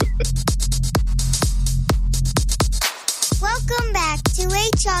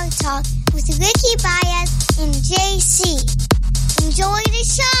Patriotic Talk with Ricky Baez and JC. Enjoy the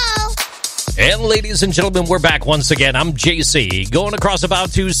show. And ladies and gentlemen, we're back once again. I'm JC, going across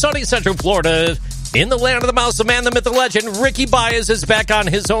about to sunny Central Florida. In the land of the mouse, the man, the myth, the legend, Ricky Baez is back on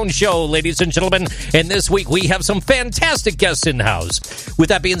his own show, ladies and gentlemen. And this week we have some fantastic guests in the house. With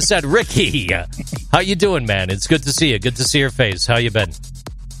that being said, Ricky, how you doing, man? It's good to see you. Good to see your face. How you been?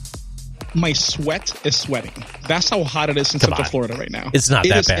 My sweat is sweating. That's how hot it is in Central Florida right now. It's not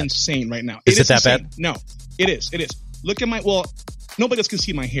that bad. It is insane right now. Is it that insane. bad? No, it is. It is. Look at nobody else can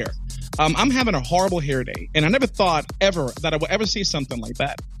see my hair. I'm having a horrible hair day, and I never thought ever that I would ever see something like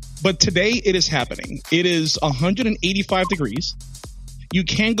that. But today it is happening. It is 185 degrees. You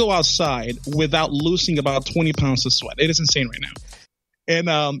can't go outside without losing about 20 pounds of sweat. It is insane right now. And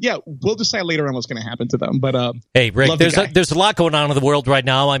we'll decide later on what's going to happen to them. But hey, Rick, there's a lot going on in the world right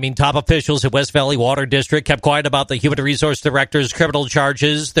now. I mean, top officials at West Valley Water District kept quiet about the Human Resource Director's criminal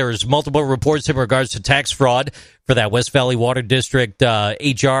charges. There's multiple reports in regards to tax fraud for that West Valley Water District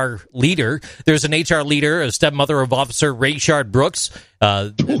HR leader. There's an HR leader, a stepmother of Officer Rayshard Brooks.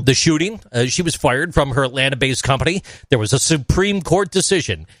 The shooting, she was fired from her Atlanta-based company. There was a Supreme Court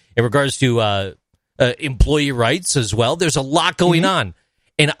decision in regards to employee rights as well. There's a lot going on.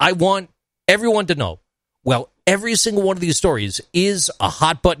 And I want everyone to know, well, every single one of these stories is a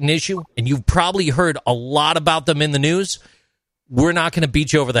hot button issue, and you've probably heard a lot about them in the news. We're not going to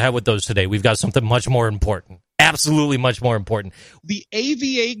beat you over the head with those today. We've got something much more important. Absolutely much more important. The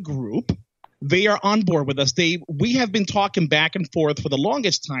AVA Group, they are on board with us. We have been talking back and forth for the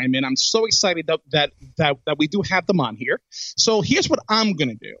longest time, and I'm so excited that we do have them on here. So here's what I'm going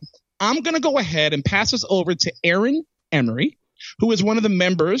to do. I'm going to go ahead and pass this over to Erin Emery, who is one of the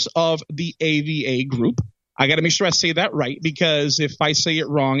members of the AVA Group. I got to make sure I say that right, because if I say it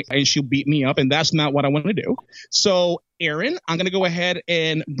wrong, she'll beat me up, and that's not what I want to do. So, Erin, I'm going to go ahead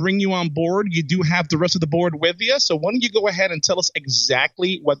and bring you on board. You do have the rest of the board with you, so why don't you go ahead and tell us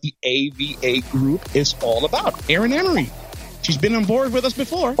exactly what the AVA Group is all about. Erin Emery, she's been on board with us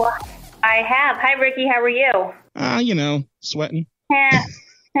before. I have. Hi, Ricky. How are you? Sweating.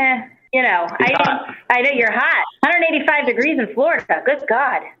 I know you're hot. 185 degrees in Florida. Good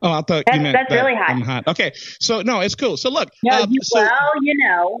God. Oh, I thought you meant that's really hot. I'm hot. Okay. So, no, it's cool. So, look. So the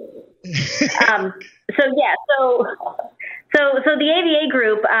AVA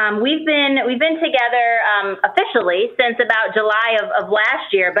Group, we've been together officially since about July of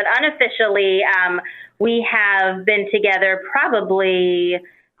last year, but unofficially we have been together probably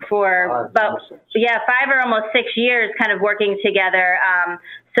for about 5 or almost 6 years, kind of working together,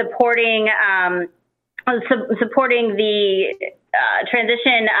 supporting the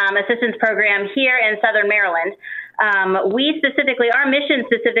transition assistance program here in Southern Maryland. Our mission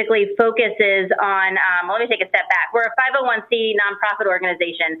specifically focuses on, let me take a step back. We're a 501c nonprofit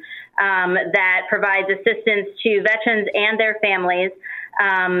organization that provides assistance to veterans and their families,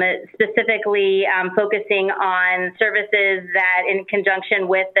 specifically focusing on services that, in conjunction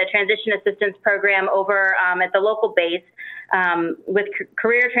with the transition assistance program over at the local base, with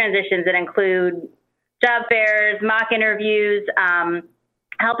career transitions that include job fairs, mock interviews,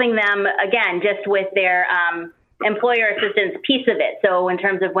 helping them, again, just with their employer assistance piece of it. So in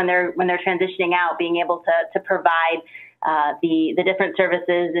terms of when they're transitioning out, being able to provide the different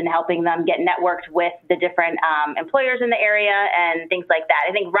services and helping them get networked with the different employers in the area and things like that.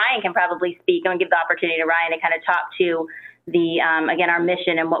 I think Ryan can probably speak. I'm going to give the opportunity to Ryan to kind of talk to again, our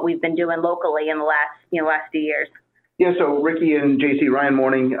mission and what we've been doing locally in the last few years. Yeah, so Ricky and JC, Ryan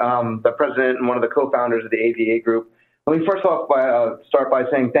Morning, the president and one of the co-founders of the AVA Group. Let me first off start by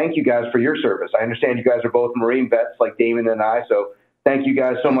saying thank you guys for your service. I understand you guys are both Marine vets like Damian and I, so thank you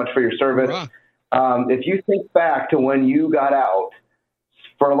guys so much for your service. If you think back to when you got out,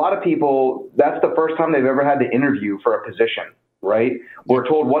 for a lot of people, that's the first time they've ever had to interview for a position, right? We're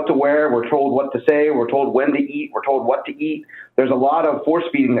told what to wear, we're told what to say, we're told when to eat, we're told what to eat. There's a lot of force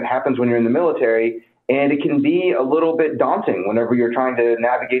feeding that happens when you're in the military, and it can be a little bit daunting whenever you're trying to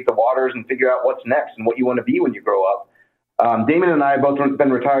navigate the waters and figure out what's next and what you want to be when you grow up. Damian and I have both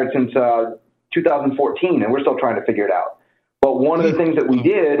been retired since 2014, and we're still trying to figure it out. But one of the things that we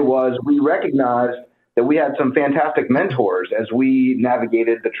did was we recognized that we had some fantastic mentors as we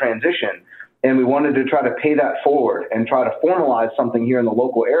navigated the transition, and we wanted to try to pay that forward and try to formalize something here in the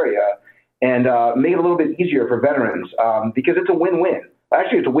local area and make it a little bit easier for veterans because it's a win-win.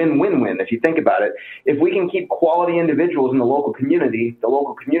 Actually, it's a win-win-win if you think about it. If we can keep quality individuals in the local community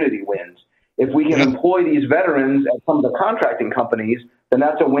wins. If we can employ these veterans at some of the contracting companies, then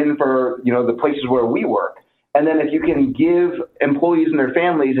that's a win for, the places where we work. And then if you can give employees and their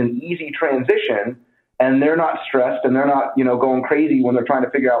families an easy transition and they're not stressed and they're not, going crazy when they're trying to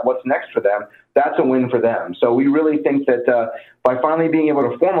figure out what's next for them, that's a win for them. So we really think that by finally being able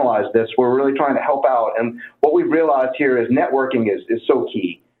to formalize this, we're really trying to help out. And what we've realized here is networking is so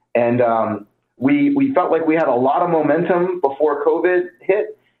key. And we felt like we had a lot of momentum before COVID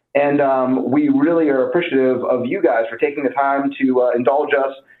hit. And we really are appreciative of you guys for taking the time to indulge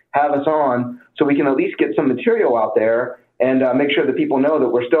us, have us on, so we can at least get some material out there and make sure that people know that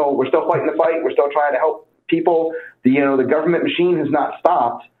we're still fighting the fight. We're still trying to help people. The government machine has not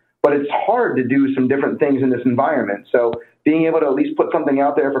stopped, but it's hard to do some different things in this environment. So being able to at least put something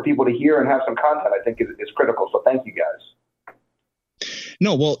out there for people to hear and have some content, I think, is critical. So thank you guys.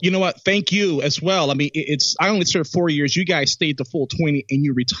 No, well, you know what? Thank you as well. I mean, I only served 4 years. You guys stayed the full 20 and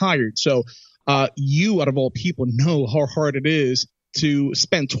you retired. So you, out of all people, know how hard it is to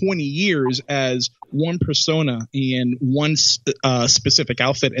spend 20 years as one persona in one specific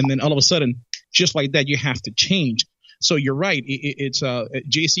outfit. And then all of a sudden, just like that, you have to change. So you're right. It's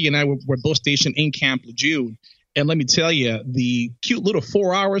JC and I were both stationed in Camp Lejeune. And let me tell you, the cute little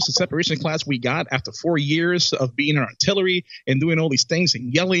 4 hours of separation class we got after 4 years of being in artillery and doing all these things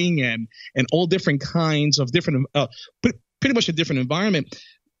and yelling and all different kinds of different, pretty much a different environment.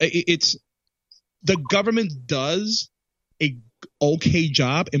 It's the government does a okay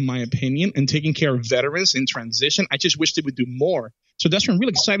job, in my opinion, in taking care of veterans in transition. I just wish they would do more. So that's why I'm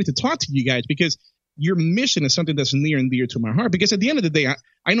really excited to talk to you guys, because your mission is something that's near and dear to my heart. Because at the end of the day,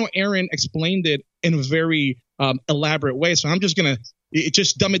 I know Erin explained it in a very elaborate way. So I'm just going to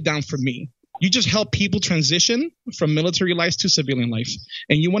just dumb it down for me. You just help people transition from military life to civilian life.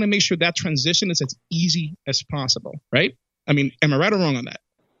 And you want to make sure that transition is as easy as possible, right? I mean, am I right or wrong on that?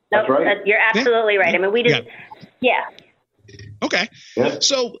 Nope, that's right. You're absolutely right. I mean, we just, yeah. Okay. Yeah.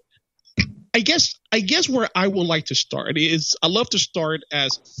 So I guess where I would like to start is I love to start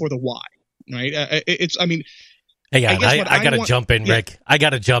as for the why, right? Hang on, I got to jump in, Rick. I got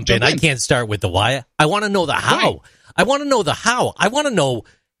to jump in. I can't start with the why. I want to know the how. Right. I want to know the how. I want to know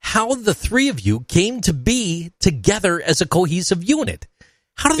how the three of you came to be together as a cohesive unit.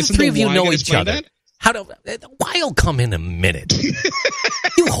 How do the three of you know each other? Why'll come in a minute.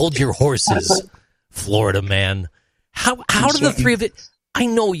 You hold your horses, Florida man. How do the three of it? I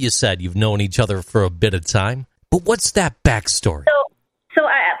know you said you've known each other for a bit of time, but what's that backstory? So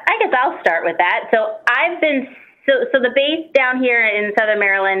I guess I'll start with that. So so the base down here in Southern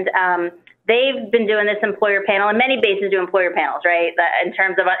Maryland, they've been doing this employer panel, and many bases do employer panels, right? In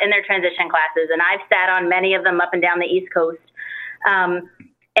terms of in their transition classes, and I've sat on many of them up and down the East Coast.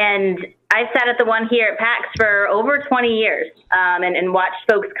 And I sat at the one here at PAX for over 20 years, and watched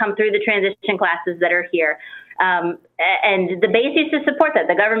folks come through the transition classes that are here. And the base used to support that.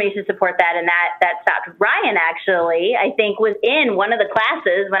 The government used to support that, and that stopped. Ryan, actually, I think, was in one of the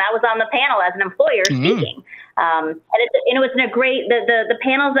classes when I was on the panel as an employer speaking. And it was a great, the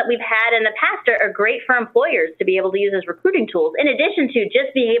panels that we've had in the past are great for employers to be able to use as recruiting tools, in addition to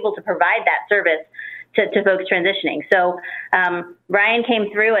just being able to provide that service to folks transitioning. So Ryan came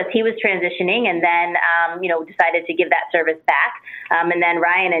through as he was transitioning, and then decided to give that service back. And then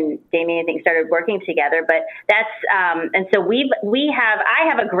Ryan and Damian, I think, started working together. But that's and so I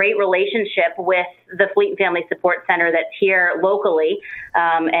have a great relationship with the Fleet and Family Support Center that's here locally,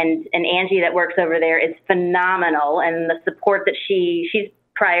 and Angie that works over there is phenomenal, and the support that she's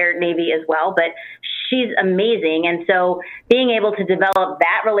prior Navy as well, but she's amazing. And so being able to develop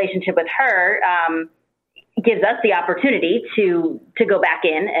that relationship with her gives us the opportunity to go back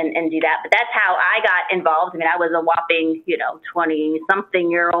in and do that. But that's how I got involved. I mean, I was a whopping,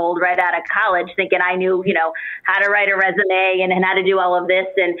 20-something-year-old right out of college thinking I knew, how to write a resume and how to do all of this.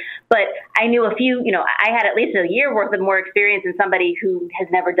 But I knew a few, I had at least a year worth of more experience than somebody who has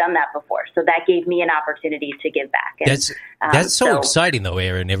never done that before. So that gave me an opportunity to give back. And, that's so exciting, though,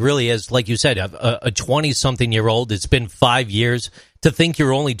 Erin. It really is. Like you said, a 20-something-year-old, it's been 5 years. To think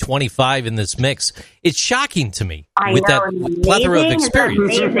you're only 25 in this mix, it's shocking to me with that plethora of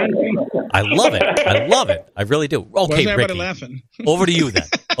experience. I love it. I really do. Okay, Ricky, laughing? Over to you then.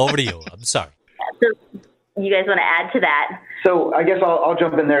 Over to you. I'm sorry. So you guys want to add to that? So I guess I'll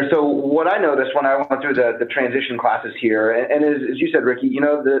jump in there. So what I noticed when I went through the transition classes here, and as you said, Ricky,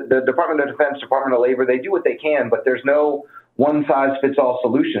 the Department of Defense, Department of Labor, they do what they can, but there's no one-size-fits-all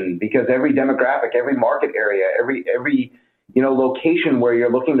solution, because every demographic, every market area, every location where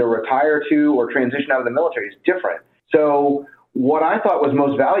you're looking to retire to or transition out of the military is different. So what I thought was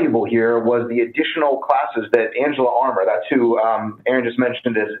most valuable here was the additional classes that Angela Armour, that's who Erin just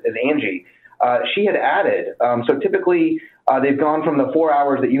mentioned as Angie, she had added. So typically they've gone from the 4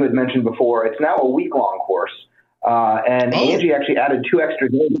 hours that you had mentioned before. It's now a week-long course. And Angie actually added 2 extra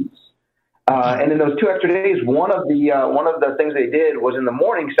days. And in those 2 extra days, one of the things they did was in the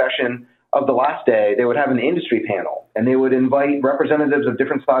morning session of the last day, they would have an industry panel, and they would invite representatives of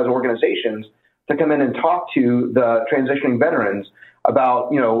different size organizations to come in and talk to the transitioning veterans about,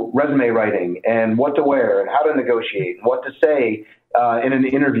 resume writing and what to wear and how to negotiate and what to say in an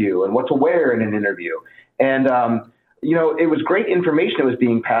interview and what to wear in an interview. And, it was great information that was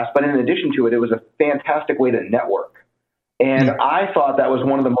being passed, but in addition to it, it was a fantastic way to network. And I thought that was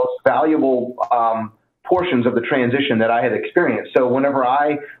one of the most valuable portions of the transition that I had experienced. So whenever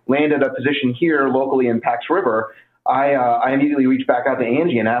I landed a position here locally in Pax River, I immediately reached back out to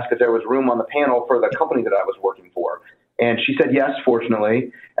Angie and asked if there was room on the panel for the company that I was working for. And she said yes,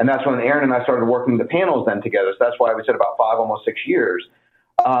 fortunately. And that's when Erin and I started working the panels then together. So that's why we said about 5, almost 6 years.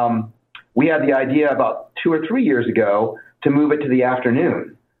 We had the idea about 2 or 3 years ago to move it to the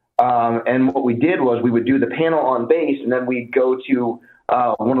afternoon. And what we did was we would do the panel on base, and then we'd go to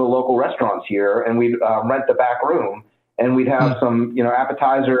one of the local restaurants here, and we'd rent the back room, and we'd have some,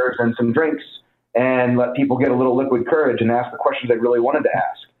 appetizers and some drinks, and let people get a little liquid courage and ask the questions they really wanted to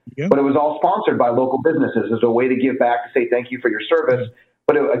ask. Yeah. But it was all sponsored by local businesses as a way to give back, to say thank you for your service.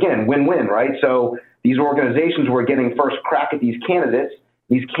 But again, win-win, right? So these organizations were getting first crack at these candidates.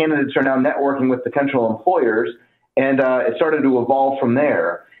 These candidates are now networking with potential employers, and it started to evolve from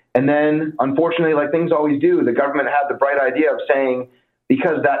there. And then, unfortunately, like things always do, the government had the bright idea of saying,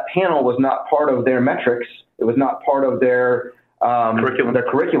 because that panel was not part of their metrics, it was not part of their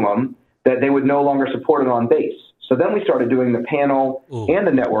curriculum, that they would no longer support it on base. So then we started doing the panel and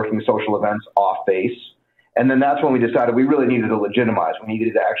the networking social events off base. And then that's when we decided we really needed to legitimize. We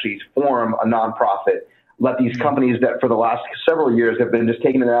needed to actually form a nonprofit, let these companies that for the last several years have been just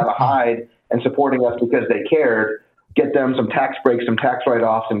taking it out of hide and supporting us because they cared, get them some tax breaks, some tax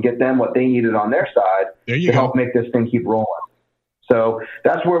write-offs, and get them what they needed on their side to help make this thing keep rolling. So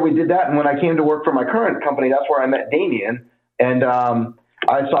that's where we did that. And when I came to work for my current company, that's where I met Damian. And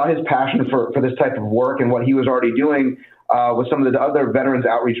I saw his passion for this type of work and what he was already doing with some of the other veterans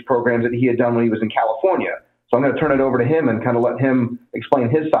outreach programs that he had done when he was in California. So I'm going to turn it over to him and kind of let him explain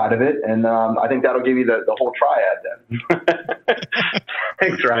his side of it. And I think that'll give you the whole triad then.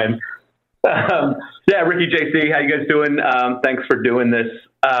 Thanks, Ryan. Ricky, JC, how you guys doing? Thanks for doing this.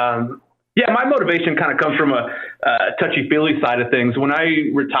 My motivation kind of comes from a touchy-feely side of things. When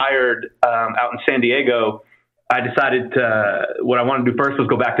I retired out in San Diego, I decided what I wanted to do first was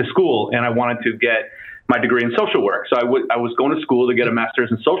go back to school, and I wanted to get my degree in social work. So I was going to school to get a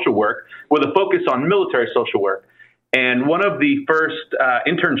master's in social work with a focus on military social work. And one of the first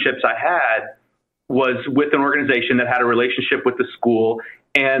internships I had was with an organization that had a relationship with the school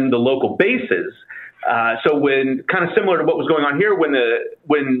and the local bases. So when kind of similar to what was going on here,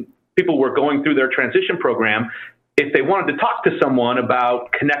 when people were going through their transition program, if they wanted to talk to someone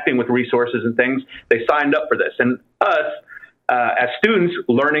about connecting with resources and things, they signed up for this. And us, as students,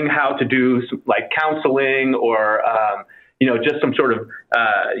 learning how to do like counseling or, just some sort of,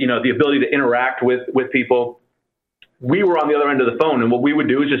 the ability to interact with people, we were on the other end of the phone. And what we would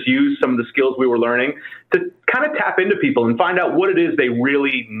do is just use some of the skills we were learning to kind of tap into people and find out what it is they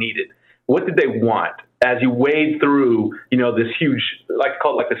really needed. What did they want? As you wade through, this huge, like to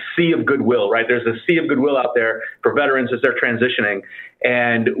call it like the sea of goodwill, right? There's a sea of goodwill out there for veterans as they're transitioning.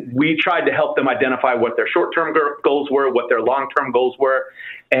 And we tried to help them identify what their short-term goals were, what their long-term goals were.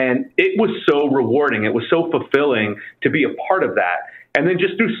 And it was so rewarding. It was so fulfilling to be a part of that. And then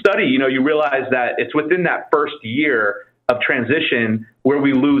just through study, you realize that it's within that first year of transition where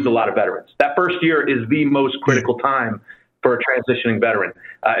we lose a lot of veterans. That first year is the most critical time for a transitioning veteran.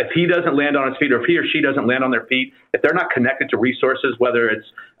 If he doesn't land on his feet, or if he or she doesn't land on their feet, if they're not connected to resources, whether it's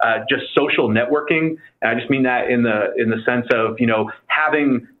just social networking, and I just mean that in the sense of,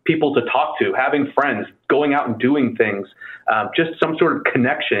 having people to talk to, having friends, going out and doing things, just some sort of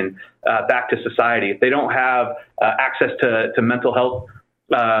connection back to society. If they don't have access to mental health,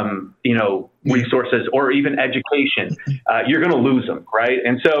 resources or even education, you're going to lose them, right?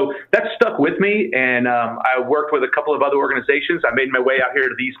 And so that stuck with me. And I worked with a couple of other organizations. I made my way out here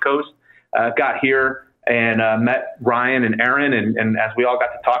to the East Coast, got here and met Ryan and Erin. And as we all got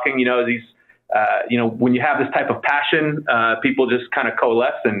to talking, these, when you have this type of passion, people just kind of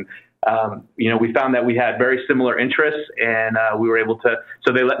coalesce. And, we found that we had very similar interests, and we were able to,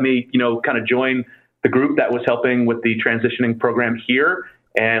 so they let me, kind of join the group that was helping with the transitioning program here.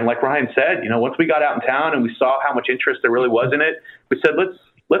 And like Ryan said, once we got out in town and we saw how much interest there really was in it, we said,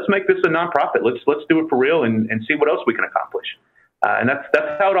 let's make this a nonprofit. Let's do it for real and see what else we can accomplish. And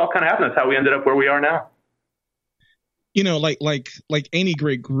that's how it all kind of happened. That's how we ended up where we are now. Like any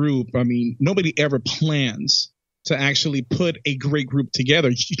great group, I mean, nobody ever plans to actually put a great group together.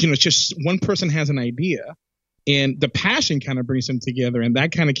 It's just one person has an idea, and the passion kind of brings them together, and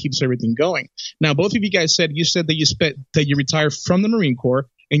that kind of keeps everything going. Now, both of you guys said that you retired from the Marine Corps,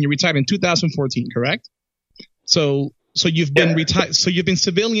 and you retired in 2014, correct? So you've been retired. So you've been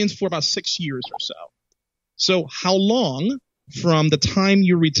civilians for about 6 years or so. So how long from the time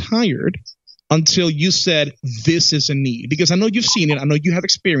you retired until you said this is a need? Because I know you've seen it. I know you have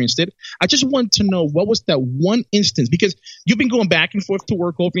experienced it. I just want to know, what was that one instance? Because you've been going back and forth to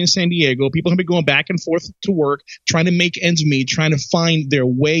work over in San Diego. People have been going back and forth to work, trying to make ends meet, trying to find their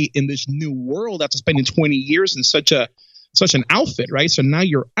way in this new world after spending 20 years in such an outfit, right? So now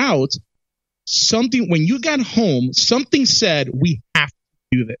you're out. When you got home, something said, we have to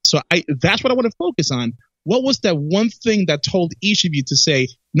do this. So that's what I want to focus on. What was that one thing that told each of you to say,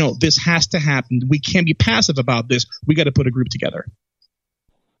 no, this has to happen. We can't be passive about this. We got to put a group together.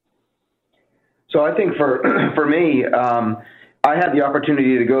 So I think for me, I had the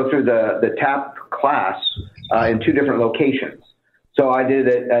opportunity to go through the TAP class in 2 different locations. So I did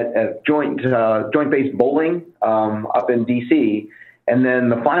it at joint base bowling up in DC. And then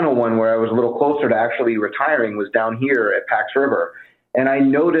the final one, where I was a little closer to actually retiring, was down here at Pax River. And I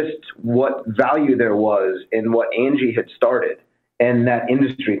noticed what value there was in what Angie had started, in that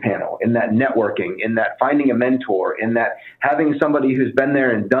industry panel, in that networking, in that finding a mentor, in that having somebody who's been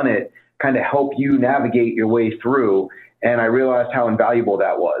there and done it kind of help you navigate your way through. And I realized how invaluable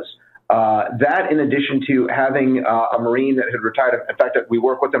that was. That, in addition to having a Marine that had retired, in fact, we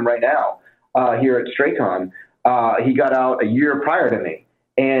work with him right now here at Straycon. He got out a year prior to me,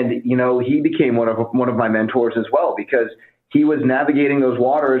 and he became one of my mentors as well, because he was navigating those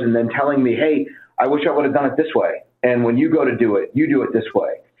waters and then telling me, hey, I wish I would have done it this way. And when you go to do it, you do it this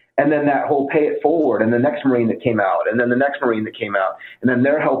way. And then that whole pay it forward, and the next Marine that came out, and then the next Marine that came out, and then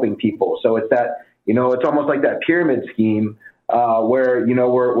they're helping people. So it's that, it's almost like that pyramid scheme where,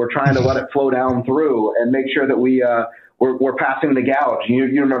 we're trying to let it flow down through and make sure that we're passing the gouge. You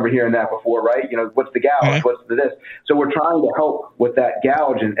remember hearing that before, right? What's the gouge? What's the this? So we're trying to help with that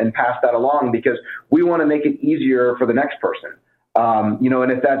gouge and pass that along, because we want to make it easier for the next person.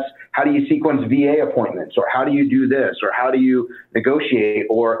 And if that's, how do you sequence VA appointments, or how do you do this, or how do you negotiate,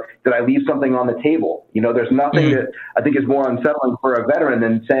 or did I leave something on the table? There's nothing that I think is more unsettling for a veteran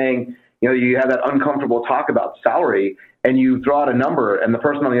than saying, you have that uncomfortable talk about salary, and you throw out a number, and the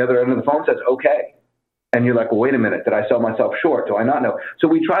person on the other end of the phone says, okay. And you're like, well, wait a minute, did I sell myself short? Do I not know? So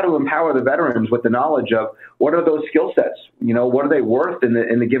we try to empower the veterans with the knowledge of what are those skill sets? What are they worth in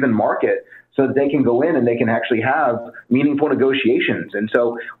the given market, so that they can go in and they can actually have meaningful negotiations. And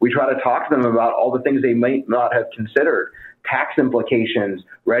so we try to talk to them about all the things they might not have considered, tax implications,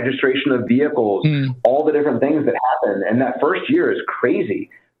 registration of vehicles, all the different things that happen. And that first year is crazy,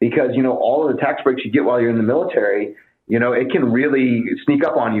 because, all of the tax breaks you get while you're in the military, it can really sneak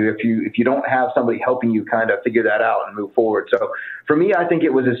up on you if you don't have somebody helping you kind of figure that out and move forward. So for me, I think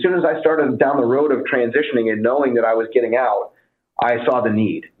it was as soon as I started down the road of transitioning and knowing that I was getting out, I saw the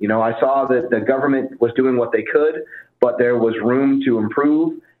need. I saw that the government was doing what they could, but there was room to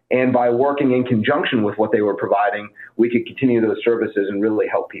improve. And by working in conjunction with what they were providing, we could continue those services and really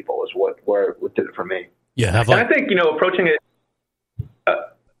help people, is what did it for me. Yeah, I think, approaching it.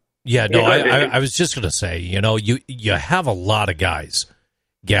 I was just going to say, you have a lot of guys,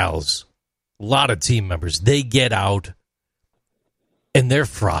 gals, a lot of team members. They get out and they're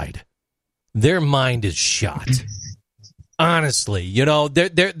fried. Their mind is shot. Honestly,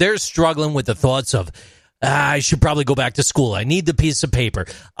 they're struggling with the thoughts of, I should probably go back to school. I need the piece of paper.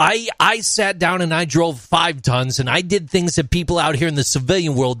 I sat down and I drove 5 tons, and I did things that people out here in the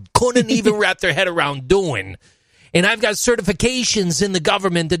civilian world couldn't even wrap their head around doing. And I've got certifications in the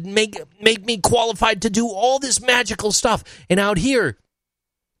government that make me qualified to do all this magical stuff. And out here,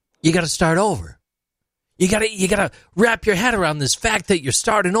 you got to start over. You got to wrap your head around this fact that you're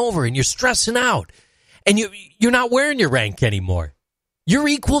starting over and you're stressing out. And you're not wearing your rank anymore. You're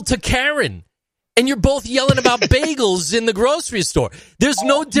equal to Karen. And you're both yelling about bagels in the grocery store. There's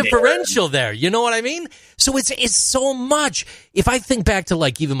no differential there. You know what I mean? So it's so much. If I think back to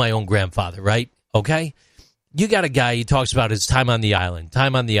like even my own grandfather, right? Okay? You got a guy, he talks about his time on the island.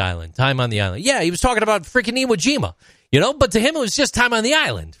 Yeah, he was talking about freaking Iwo Jima, but to him it was just time on the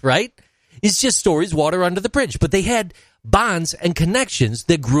island, right? It's just stories, water under the bridge. But they had bonds and connections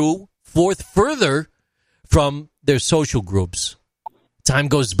that grew forth further from their social groups. Time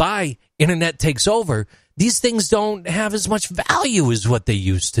goes by, internet takes over. These things don't have as much value as what they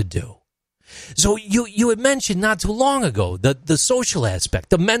used to do. So you had mentioned not too long ago the social aspect,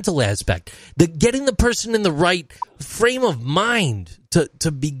 the mental aspect, the getting the person in the right frame of mind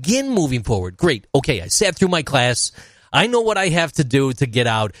to begin moving forward. Great. Okay, I sat through my class. I know what I have to do to get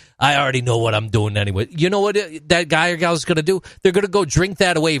out. I already know what I'm doing anyway. You know what that guy or gal is going to do? They're going to go drink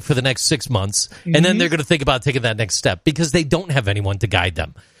that away for the next 6 months, and then they're going to think about taking that next step because they don't have anyone to guide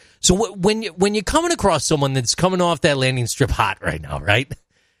them. So when you're coming across someone that's coming off that landing strip hot right now, right?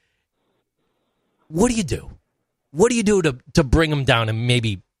 What do you do? What do you do to bring them down and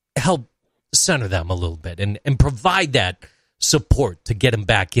maybe help center them a little bit and provide that support to get them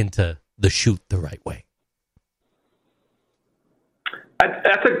back into the chute the right way?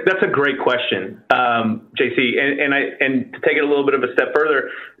 That's a great question, JC. And to take it a little bit of a step further,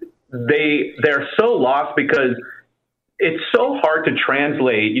 they're so lost because it's so hard to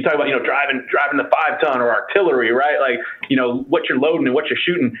translate. You talk about, driving the 5-ton or artillery, right? Like, what you're loading and what you're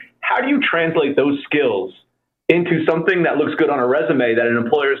shooting. How do you translate those skills into something that looks good on a resume that an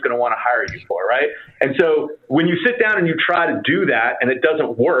employer is going to want to hire you for, right? And so when you sit down and you try to do that and it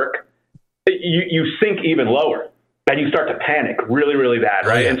doesn't work, you sink even lower. And you start to panic really, really bad,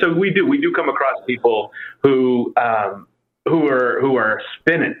 right? And so we do come across people who are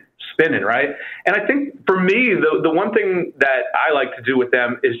spinning, right? And I think for me, the one thing that I like to do with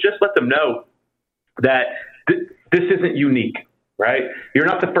them is just let them know that this isn't unique, right? You're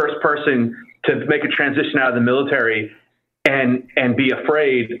not the first person to make a transition out of the military and be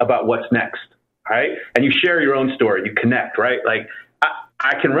afraid about what's next, right? And you share your own story, you connect, right? Like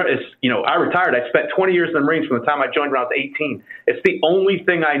I retired. I spent 20 years in the Marines from the time I joined when I was 18. It's the only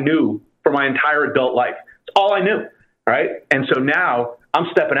thing I knew for my entire adult life. It's all I knew, right? And so now I'm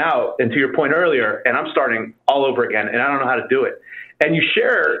stepping out, and to your point earlier, and I'm starting all over again, and I don't know how to do it. And you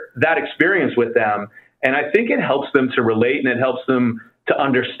share that experience with them, and I think it helps them to relate, and it helps them to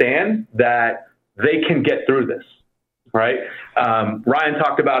understand that they can get through this, right? Ryan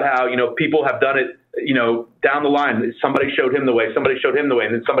talked about how, people have done it, down the line. Somebody showed him the way, and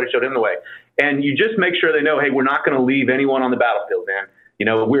then somebody showed him the way. And you just make sure they know, hey, we're not going to leave anyone on the battlefield, man.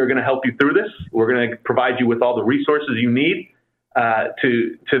 We're going to help you through this. We're going to provide you with all the resources you need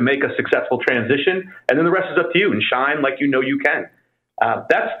to make a successful transition. And then the rest is up to you, and shine like you can.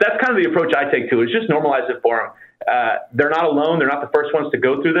 That's kind of the approach I take to it. Is just normalize it for them. They're not alone. They're not the first ones to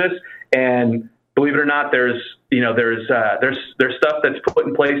go through this. And believe it or not, there's stuff that's put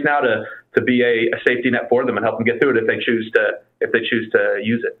in place now to be a safety net for them and help them get through it if they choose to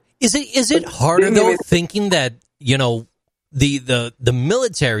use it. Is it harder though, thinking that the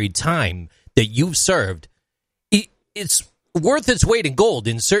military time that you've served, it's worth its weight in gold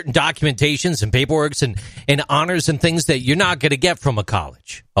in certain documentations and paperworks and honors and things that you're not going to get from a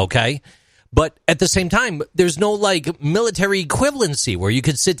college, okay? But at the same time, there's no military equivalency where you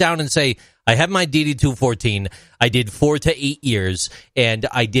could sit down and say, I have my DD-214, I did 4 to 8 years, and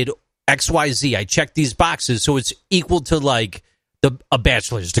I did XYZ. I checked these boxes, so it's equal to a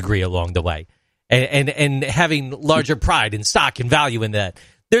bachelor's degree along the way, and having larger pride and stock and value in that.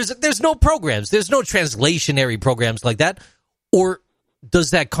 There's no programs, there's no translationary programs like that. Or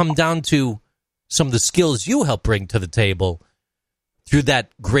does that come down to some of the skills you help bring to the table through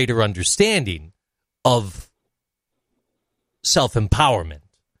that greater understanding of self-empowerment,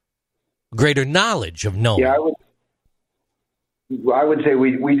 greater knowledge of knowing? Yeah, I would say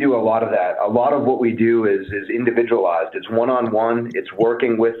we do a lot of that. A lot of what we do is individualized. It's one-on-one. It's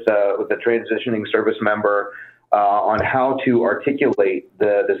working with the transitioning service member on how to articulate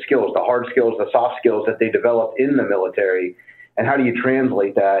the skills, the hard skills, the soft skills that they develop in the military, and how do you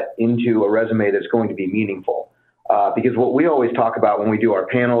translate that into a resume that's going to be meaningful? Because what we always talk about when we do our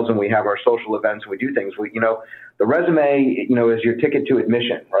panels and we have our social events and we do things, the resume, is your ticket to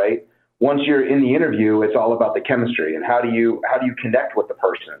admission, right? Once you're in the interview, it's all about the chemistry and how do you connect with the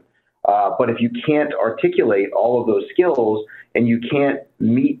person. But if you can't articulate all of those skills and you can't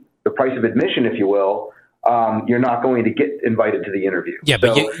meet the price of admission, if you will, you're not going to get invited to the interview. Yeah,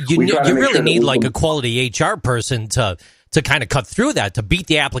 so but you really need a quality HR person to kind of cut through that, to beat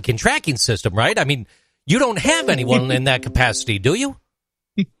the applicant tracking system, right? I mean, you don't have anyone in that capacity, do you?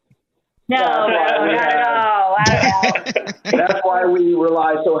 No, not at all. That's why we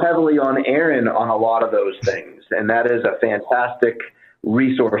rely so heavily on Erin on a lot of those things. And that is a fantastic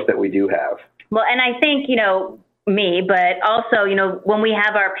resource that we do have. Well, and I think, me, but also, when we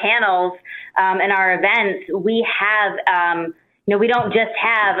have our panels and our events, we have, we don't just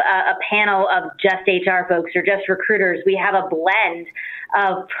have a panel of just HR folks or just recruiters. We have a blend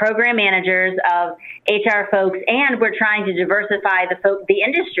of program managers, of HR folks, and we're trying to diversify the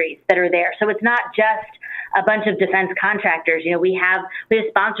industries that are there. So it's not just a bunch of defense contractors. We have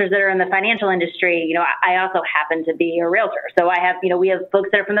sponsors that are in the financial industry. I also happen to be a realtor. So we have folks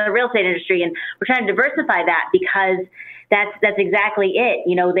that are from the real estate industry, and we're trying to diversify that because that's exactly it.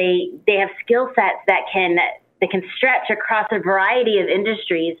 They have skill sets that can stretch across a variety of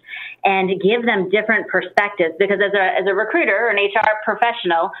industries and give them different perspectives. Because as a recruiter or an HR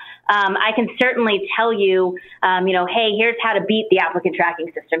professional, I can certainly tell you, hey, here's how to beat the applicant tracking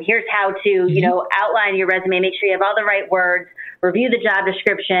system. Here's how to, outline your resume, make sure you have all the right words, review the job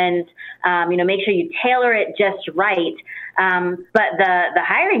descriptions, make sure you tailor it just right. But the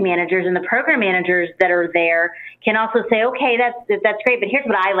hiring managers and the program managers that are there can also say, okay, that's great, but here's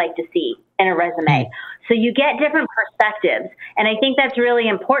what I like to see in a resume. So you get different perspectives. And I think that's really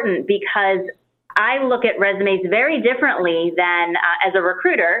important because I look at resumes very differently than as a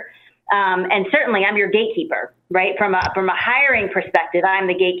recruiter. And certainly I'm your gatekeeper, right? From a hiring perspective, I'm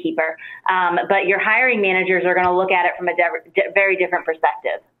the gatekeeper. But your hiring managers are going to look at it from a very different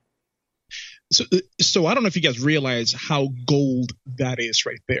perspective. So I don't know if you guys realize how gold that is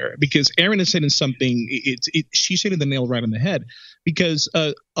right there, because Erin is saying something. She's hitting the nail right on the head, because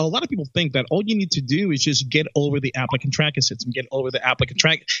a lot of people think that all you need to do is just get over the applicant tracking system,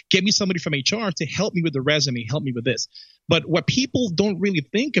 get me somebody from HR to help me with the resume, help me with this. But what people don't really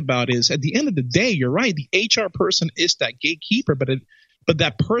think about is at the end of the day, you're right. The HR person is that gatekeeper, but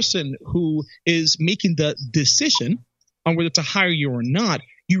that person who is making the decision on whether to hire you or not,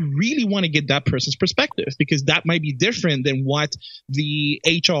 you really want to get that person's perspective, because that might be different than what the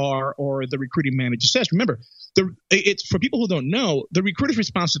HR or the recruiting manager says. Remember, it's for people who don't know, the recruiter's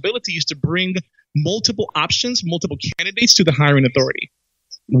responsibility is to bring multiple options, multiple candidates to the hiring authority.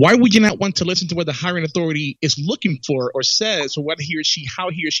 Why would you not want to listen to what the hiring authority is looking for or says, or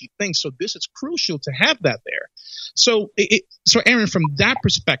how he or she thinks? So this is crucial to have that there. So Erin, from that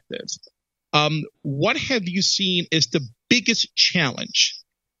perspective, what have you seen is the biggest challenge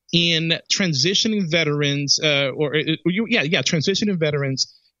in transitioning veterans, transitioning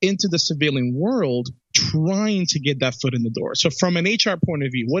veterans into the civilian world, trying to get that foot in the door? So from an HR point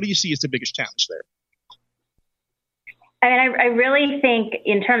of view, what do you see as the biggest challenge there? I mean, I really think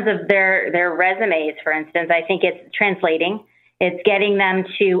in terms of their resumes, for instance, I think it's translating. It's getting them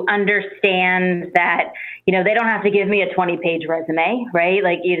to understand that, they don't have to give me a 20-page resume, right?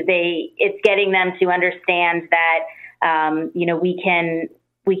 Like it's getting them to understand that,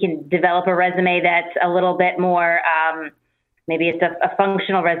 we can develop a resume that's a little bit more, maybe it's a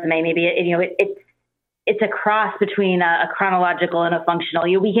functional resume. Maybe it's a cross between a chronological and a functional.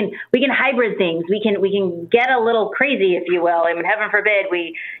 We can hybrid things. We can get a little crazy, if you will. I mean, heaven forbid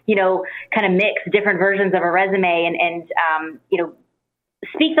we, kind of mix different versions of a resume and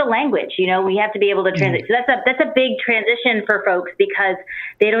speak the language. We have to be able to translate. So that's a big transition for folks, because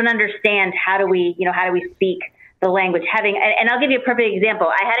they don't understand how do we speak the language. And I'll give you a perfect example.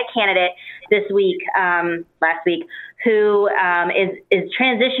 I had a candidate last week, who is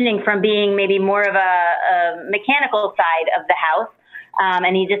transitioning from being maybe more of a mechanical side of the house,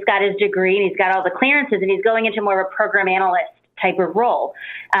 and he just got his degree and he's got all the clearances, and he's going into more of a program analyst type of role.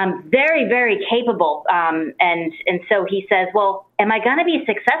 Very, very capable. And so he says, well, am I going to be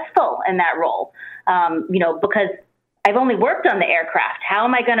successful in that role? Because I've only worked on the aircraft. How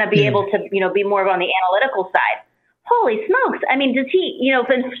am I going to be able to, be more on the analytical side? Holy smokes. I mean, does he,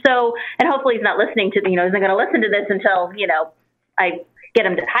 and hopefully he's not listening to, he's not going to listen to this until, I get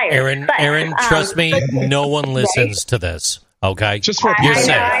him to hire. Erin, trust me, no one listens to this. Okay. Just for you're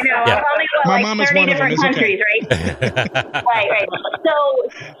safe. I know. Yeah. My mom is 30 one of them. different countries, okay. Right.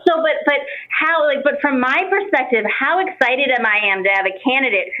 But from my perspective, how excited am I to have a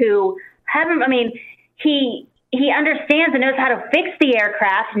candidate who he understands and knows how to fix the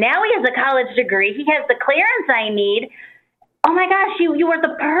aircraft. Now he has a college degree. He has the clearance I need. Oh my gosh, you were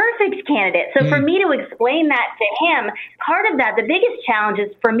the perfect candidate. So for me to explain that to him, part of that, the biggest challenge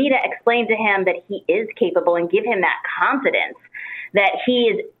is for me to explain to him that he is capable and give him that confidence that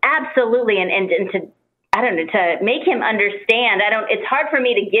he is absolutely, and to make him understand. It's hard for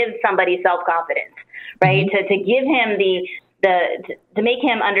me to give somebody self-confidence, right? To give him to make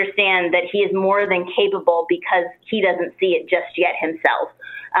him understand that he is more than capable, because he doesn't see it just yet himself.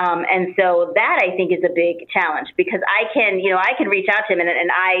 And so that, I think, is a big challenge, because I can reach out to him and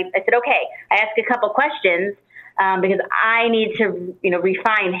I said, okay, I asked a couple questions, because I need to,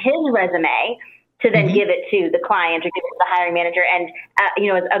 refine his resume to then give it to the client or give it to the hiring manager. And,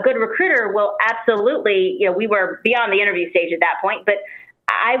 a good recruiter will absolutely, we were beyond the interview stage at that point, but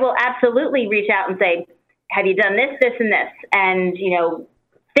I will absolutely reach out and say, have you done this, this, and this? And,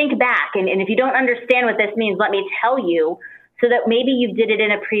 think back. And if you don't understand what this means, let me tell you, so that maybe you did it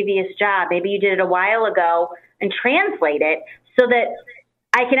in a previous job, maybe you did it a while ago, and translate it so that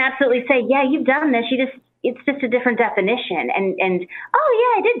I can absolutely say, yeah, you've done this. It's just a different definition. And oh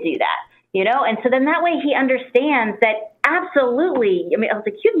yeah, I did do that, you know? And so then that way he understands that absolutely, I mean, I was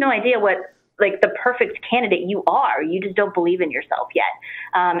like, you have no idea what, like, the perfect candidate you are. You just don't believe in yourself yet.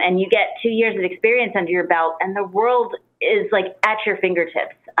 And you get 2 years of experience under your belt, and the world is like at your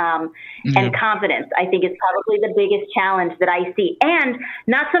fingertips. And confidence, I think, is probably the biggest challenge that I see. And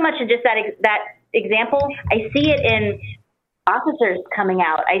not so much in just that example. I see it in officers coming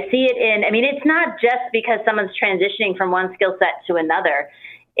out. I see it in, I mean, it's not just because someone's transitioning from one skill set to another.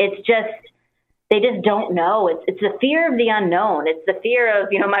 It's just, they just don't know. It's the fear of the unknown. It's the fear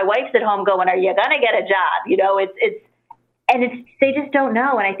of, you know, my wife's at home going, are you going to get a job? You know, they just don't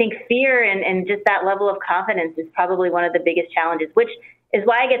know. And I think fear and just that level of confidence is probably one of the biggest challenges, which is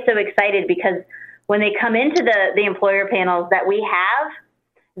why I get so excited, because when they come into the employer panels that we have,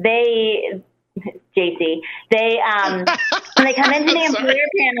 when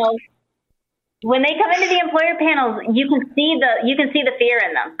they come into the employer panels, you can see the fear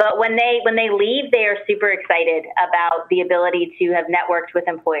in them. But when they leave, they are super excited about the ability to have networked with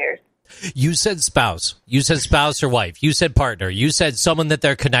employers. You said spouse. You said spouse or wife. You said partner. You said someone that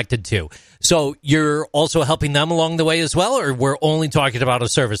they're connected to. So you're also helping them along the way as well, or we're only talking about a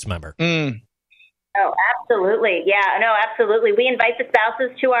service member? Oh, absolutely. Yeah, no, absolutely. We invite the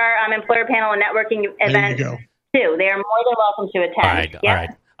spouses to our employer panel and networking events too. They are more than welcome to attend. All right.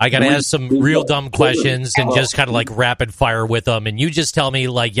 I got to ask some real dumb questions and just kind of like rapid fire with them. And you just tell me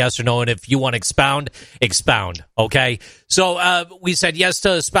like yes or no. And if you want to expound. Okay. So we said yes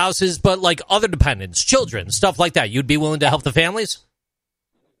to spouses, but like other dependents, children, stuff like that. You'd be willing to help the families?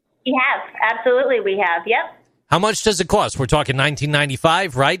 We have. Absolutely. We have. Yep. How much does it cost? We're talking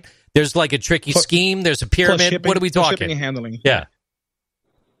 $19.95, right? There's like a tricky scheme. There's a pyramid. Shipping, what are we talking? Shipping and handling. Yeah.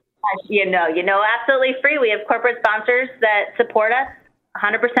 You know, absolutely free. We have corporate sponsors that support us.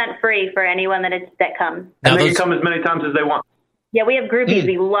 100% free for anyone that comes. And they can come as many times as they want. Yeah, we have groupies.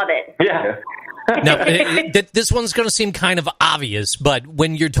 We love it. Yeah. Now, this one's going to seem kind of obvious, but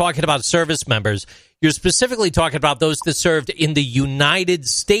when you're talking about service members, you're specifically talking about those that served in the United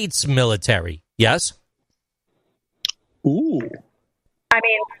States military, yes? Ooh. I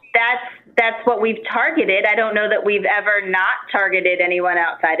mean, that's what we've targeted. I don't know that we've ever not targeted anyone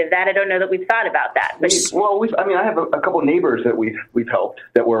outside of that. I don't know that we've thought about that. But I have a couple of neighbors that we've helped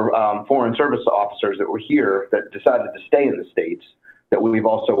that were foreign service officers that were here that decided to stay in the States that we've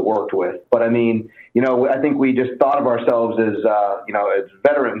also worked with. But I mean, you know, I think we just thought of ourselves as, as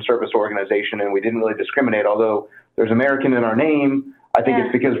veteran service organization, and we didn't really discriminate. Although there's American in our name, I think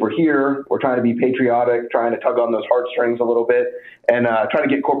it's because we're here. We're trying to be patriotic, trying to tug on those heartstrings a little bit, and trying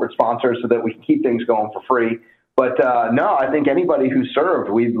to get corporate sponsors so that we can keep things going for free. But no, I think anybody who served,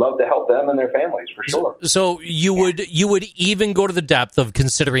 we'd love to help them and their families for sure. So you would even go to the depth of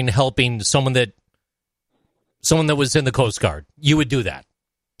considering helping someone that was in the Coast Guard. You would do that.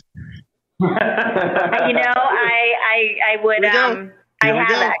 You know, I would. I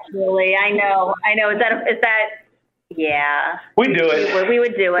have actually. I know. Is that? Yeah. We do it. We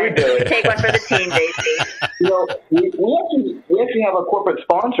would do it. We take one for the team, JC. You know, we actually have a corporate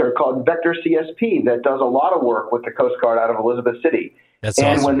sponsor called Vector CSP that does a lot of work with the Coast Guard out of Elizabeth City. That's and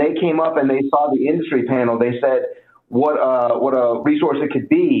awesome. When they came up and they saw the industry panel, they said what a resource it could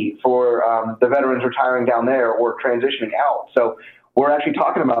be for the veterans retiring down there or transitioning out. So we're actually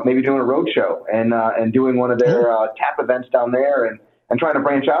talking about maybe doing a road show and doing one of their TAP events down there and trying to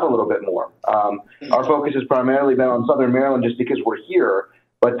branch out a little bit more. Our focus has primarily been on Southern Maryland just because we're here.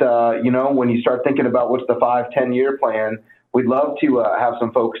 But, when you start thinking about what's the 5-10-year plan, we'd love to have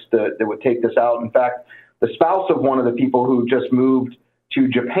some folks that would take this out. In fact, the spouse of one of the people who just moved to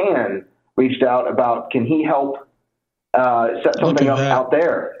Japan reached out about, can he help set something up out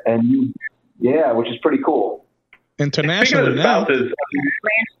there? And which is pretty cool. International now.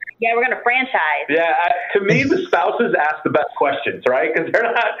 Yeah, we're going to franchise. Yeah, to me, the spouses ask the best questions, right? Because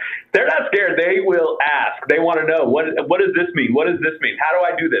they're not scared. They will ask. They want to know, what does this mean? What does this mean? How do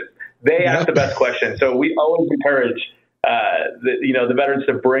I do this? They ask the best questions. So we always encourage the veterans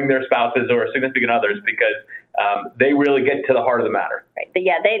to bring their spouses or significant others because they really get to the heart of the matter. Right. But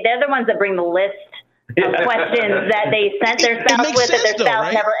yeah, they're the ones that bring the list of questions that they sent their spouse with that their spouse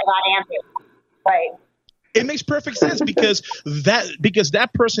never got answered. Right. It makes perfect sense because that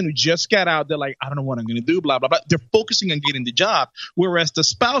person who just got out, they're like, I don't know what I'm going to do, blah, blah, blah. They're focusing on getting the job. Whereas the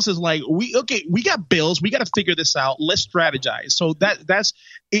spouse is like, we got bills. We got to figure this out. Let's strategize. So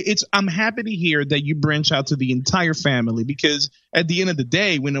I'm happy to hear that you branch out to the entire family, because at the end of the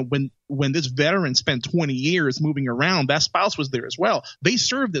day, when this veteran spent 20 years moving around, that spouse was there as well. They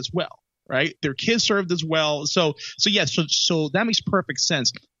served as well, right? Their kids served as well. So that makes perfect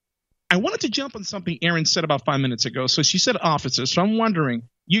sense. I wanted to jump on something Erin said about 5 minutes ago. So she said officers. So I'm wondering,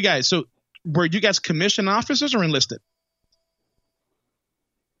 you guys, so were you guys commissioned officers or enlisted?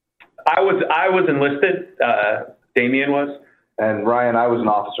 I was enlisted. Damian was. And Ryan, I was an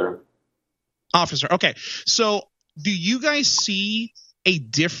officer. Officer. Okay. So do you guys see a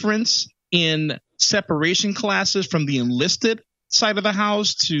difference in separation classes from the enlisted side of the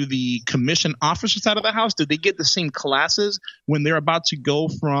house to the commissioned officer side of the house? Do they get the same classes when they're about to go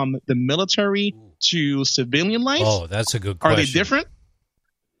from the military to civilian life? Oh, that's a good question. Are they different?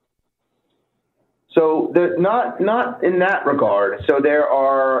 So not in that regard. So there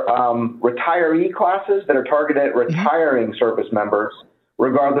are retiree classes that are targeted at retiring service members,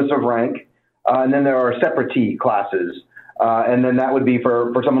 regardless of rank. And then there are separatee classes. And then that would be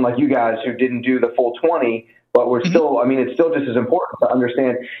for someone like you guys who didn't do the full 20, but we're still, I mean, it's still just as important to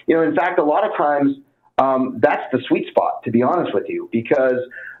understand, in fact, a lot of times that's the sweet spot, to be honest with you, because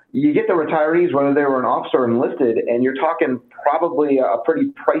you get the retirees, whether they were an officer or enlisted, and you're talking probably a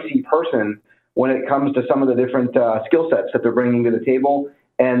pretty pricey person when it comes to some of the different skill sets that they're bringing to the table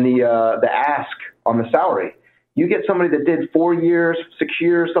and the ask on the salary. You get somebody that did 4 years, 6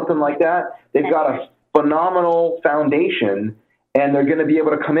 years, something like that. They've got a phenomenal foundation, and they're going to be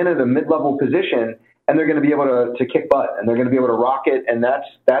able to come in at a mid-level position, and they're going to be able to kick butt, and they're going to be able to rock it, and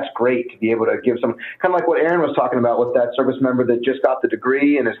that's great to be able to give some, kind of like what Erin was talking about with that service member that just got the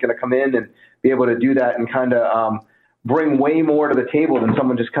degree and is going to come in and be able to do that and kind of bring way more to the table than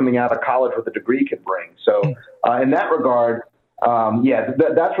someone just coming out of college with a degree can bring. So in that regard,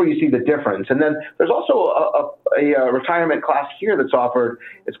 that's where you see the difference. And then there's also a retirement class here that's offered.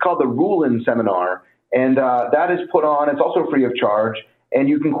 It's called the Rule-In Seminar, and that is put on. It's also free of charge, and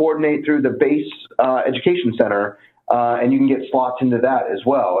you can coordinate through the base education center, and you can get slots into that as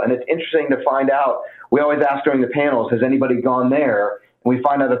well. And it's interesting to find out. We always ask during the panels, has anybody gone there? And we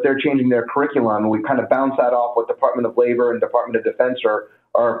find out if they're changing their curriculum, and we kind of bounce that off what Department of Labor and Department of Defense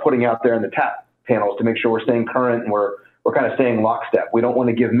are putting out there in the TAP panels to make sure we're staying current and we're kind of staying lockstep. We don't want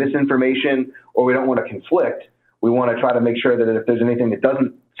to give misinformation, or we don't want to conflict. We want to try to make sure that if there's anything that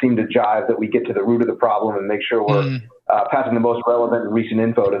doesn't seem to jive, that we get to the root of the problem and make sure we're passing the most relevant and recent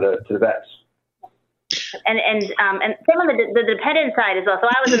info to the vets. And same on the dependent side as well. So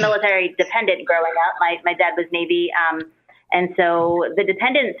I was a military dependent growing up. My dad was Navy. And so the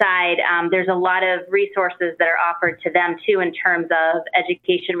dependent side, there's a lot of resources that are offered to them too, in terms of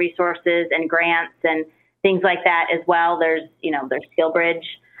education resources and grants and things like that as well. There's SkillBridge,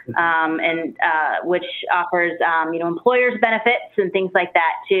 and which offers, employers benefits and things like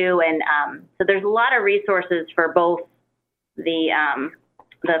that too. And so there's a lot of resources for both the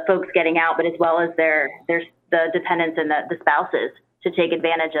folks getting out, but as well as there's the dependents and the spouses to take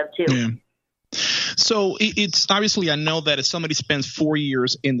advantage of too. Yeah. So it's obviously, I know that if somebody spends 4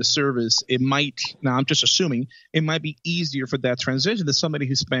 years in the service, now I'm just assuming, it might be easier for that transition than somebody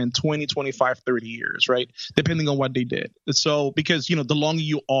who spent 20, 25, 30 years, right? Depending on what they did. So because, the longer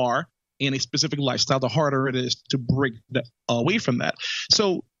you are in a specific lifestyle, the harder it is to break away from that.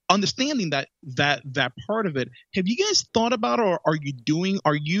 So understanding that part of it, have you guys thought about, or are you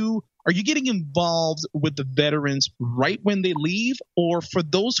getting involved with the veterans right when they leave? Or for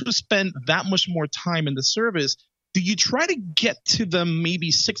those who spend that much more time in the service, do you try to get to them maybe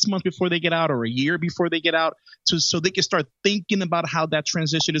 6 months before they get out or a year before they get out so they can start thinking about how that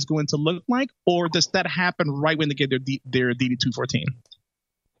transition is going to look like? Or does that happen right when they get their DD-214?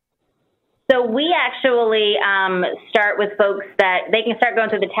 So we actually start with folks that they can start going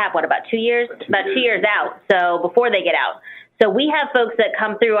through the TAP, about 2 years? About 2 years out, so before they get out. So we have folks that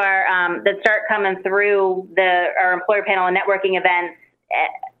come through that start coming through our employer panel and networking events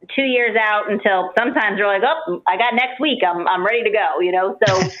 2 years out until sometimes they're like, oh, I got next week. I'm ready to go,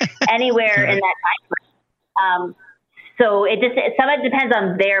 So anywhere in that time frame. So some of it depends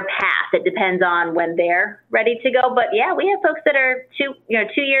on their path. It depends on when they're ready to go. But yeah, we have folks that are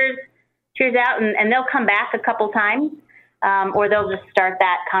 2 years out and they'll come back a couple times, or they'll just start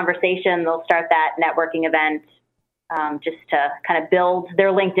that conversation. They'll start that networking event. Just to kind of build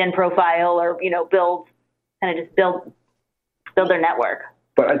their LinkedIn profile, or build their network.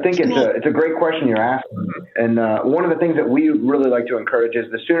 But I think it's a great question you're asking, and one of the things that we really like to encourage is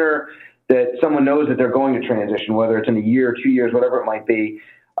the sooner that someone knows that they're going to transition, whether it's in a year, 2 years, whatever it might be,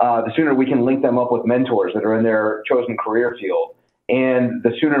 the sooner we can link them up with mentors that are in their chosen career field. And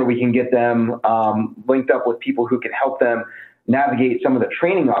the sooner we can get them linked up with people who can help them navigate some of the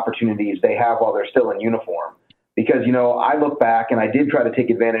training opportunities they have while they're still in uniform. Because, I look back and I did try to take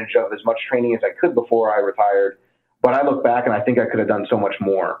advantage of as much training as I could before I retired, but I look back and I think I could have done so much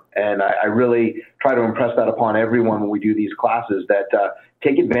more. And I really try to impress that upon everyone when we do these classes, that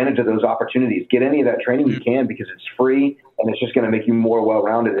take advantage of those opportunities. Get any of that training you can, because it's free and it's just going to make you more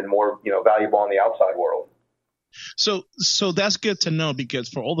well-rounded and more valuable in the outside world. So that's good to know, because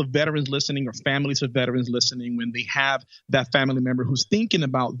for all the veterans listening or families of veterans listening, when they have that family member who's thinking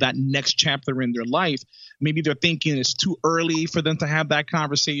about that next chapter in their life, maybe they're thinking it's too early for them to have that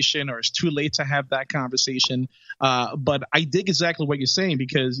conversation, or it's too late to have that conversation. But I dig exactly what you're saying,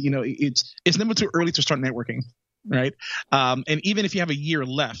 because, it's never too early to start networking. Right. And even if you have a year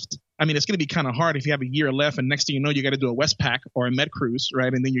left, it's going to be kind of hard if you have a year left and next thing you know, you got to do a Westpac or a Med Cruise,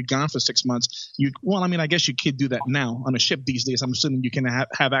 right? And then you're gone for 6 months. I guess you could do that now on a ship these days. I'm assuming you can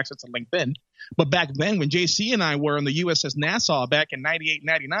have access to LinkedIn. But back then, when JC and I were on the USS Nassau back in 98,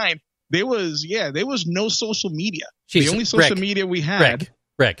 99, there was no social media. Jeez, the only social media we had.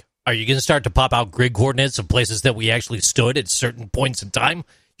 Rick, are you going to start to pop out grid coordinates of places that we actually stood at certain points in time?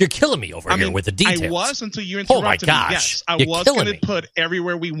 You're killing me over here with the details. I was, until you interrupted me. Oh my gosh. Me. Yes, I was going to put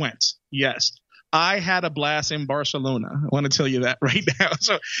everywhere we went. Yes. I had a blast in Barcelona. I want to tell you that right now.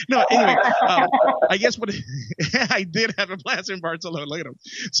 So, no, anyway, I guess I did have a blast in Barcelona. Look at him.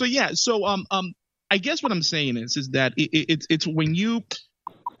 So, yeah. So, I guess what I'm saying is that it's when you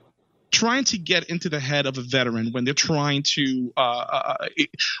trying to get into the head of a veteran, when they're trying to,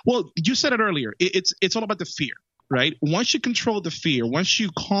 you said it earlier. It's all about the fear. Right? Once you control the fear, once you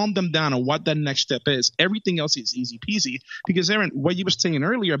calm them down on what that next step is, everything else is easy peasy. Because Erin, what you were saying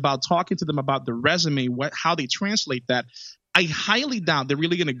earlier about talking to them about the resume, how they translate that, I highly doubt they're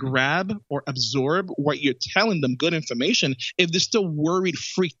really going to grab or absorb what you're telling them, good information, if they're still worried,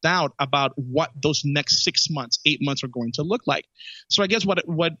 freaked out about what those next 6 months, 8 months are going to look like. So I guess what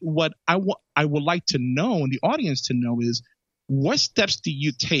I would like to know, and the audience to know, is, what steps do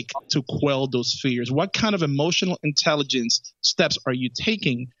you take to quell those fears? What kind of emotional intelligence steps are you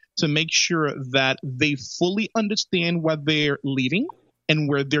taking to make sure that they fully understand what they're leaving and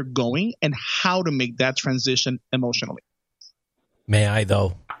where they're going and how to make that transition emotionally? May I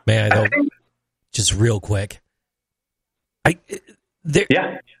though? Just real quick.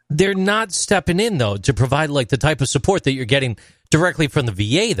 They're not stepping in though to provide like the type of support that you're getting directly from the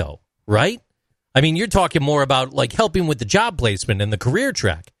VA though, right? You're talking more about like helping with the job placement and the career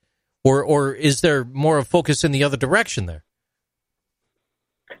track, or is there more of focus in the other direction there?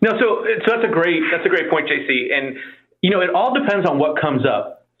 No, so that's a great point, JC. And it all depends on what comes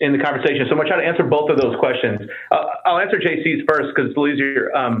up in the conversation. So I'm going to try to answer both of those questions. I'll answer JC's first because it's a little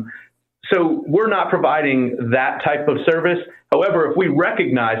easier. So we're not providing that type of service. However, if we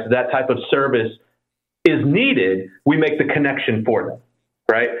recognize that type of service is needed, we make the connection for them.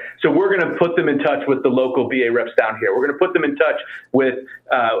 Right. So we're going to put them in touch with the local VA reps down here. We're going to put them in touch with,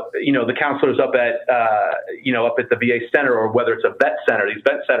 the counselors up at the VA center, or whether it's a vet center. These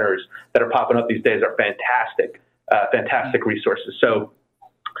vet centers that are popping up these days are fantastic resources. So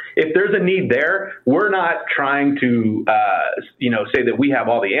if there's a need there, we're not trying to, say that we have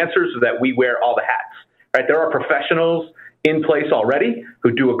all the answers or that we wear all the hats. Right. There are professionals in place already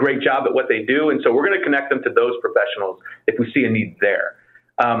who do a great job at what they do. And so we're going to connect them to those professionals if we see a need there.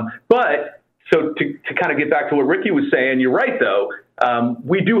 But so to kind of get back to what Ricky was saying, you're right, though.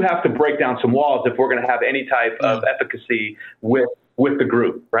 We do have to break down some walls if we're going to have any type of efficacy with the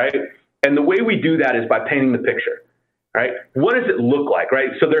group, right? And the way we do that is by painting the picture, right? What does it look like, right?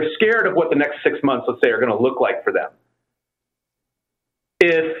 So they're scared of what the next 6 months, let's say, are going to look like for them.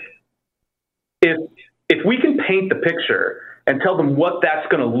 If we can paint the picture and tell them what that's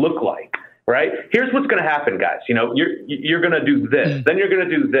going to look like, right? Here's what's going to happen, guys. You're going to do this, then you're going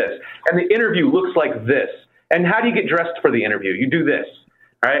to do this, and the interview looks like this. And how do you get dressed for the interview? You do this,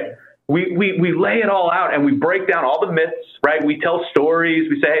 right? We lay it all out and we break down all the myths, right? We tell stories.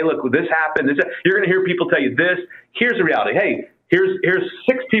 We say, hey, look, this happened. You're going to hear people tell you this. Here's the reality. Hey, here's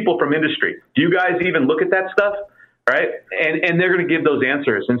 6 people from industry. Do you guys even look at that stuff, right? And they're going to give those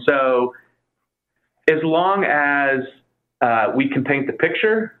answers. And so, as long as we can paint the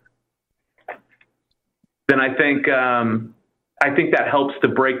picture, then I think that helps to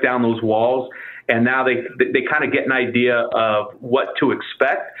break down those walls. And now they kind of get an idea of what to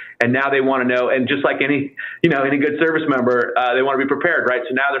expect. And now they want to know. And just like any good service member, they want to be prepared, right?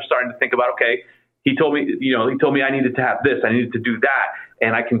 So now they're starting to think about, okay, he told me I needed to have this, I needed to do that,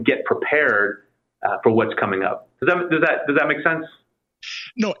 and I can get prepared for what's coming up. Does that make sense?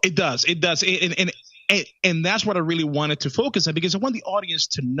 No, it does. It does. And that's what I really wanted to focus on, because I want the audience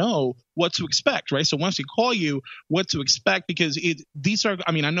to know what to expect, right? So once they call you, what to expect, because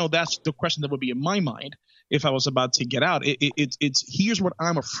I know that's the question that would be in my mind if I was about to get out. It's here's what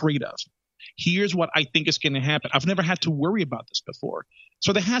I'm afraid of. Here's what I think is going to happen. I've never had to worry about this before.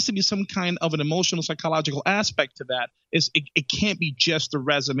 So there has to be some kind of an emotional, psychological aspect to that. It can't be just the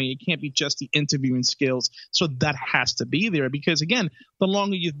resume. It can't be just the interviewing skills. So that has to be there, because, again, the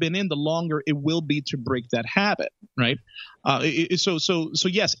longer you've been in, the longer it will be to break that habit, right? So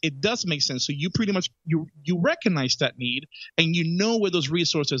yes, it does make sense. So you pretty much you recognize that need, and you know where those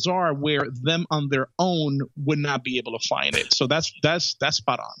resources are, where them on their own would not be able to find it. So that's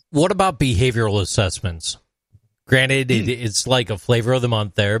spot on. What about behavioral assessments? Granted, it's like a flavor of the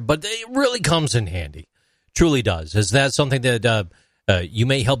month there, but it really comes in handy. Truly does. Is that something that you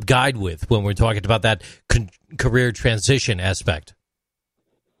may help guide with when we're talking about that career transition aspect?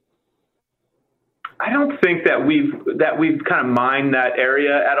 I don't think that we've kind of mined that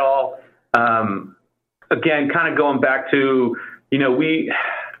area at all. Again, kind of going back to,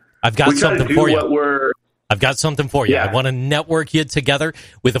 I've got something for you. I've got something for you. Yeah. I want to network you together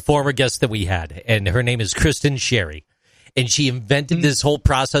with a former guest that we had, and her name is Kristen Sherry. And she invented this whole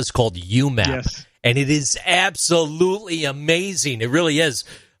process called UMAP. Yes. And it is absolutely amazing. It really is.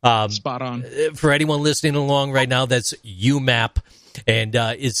 Spot on. For anyone listening along right now, that's UMAP. And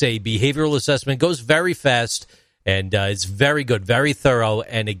it's a behavioral assessment. It goes very fast, and it's very good, very thorough,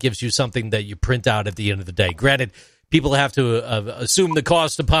 and it gives you something that you print out at the end of the day. Granted, people have to assume the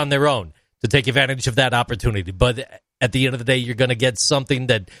cost upon their own to take advantage of that opportunity. But at the end of the day, you're going to get something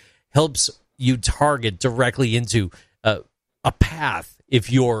that helps you target directly into a path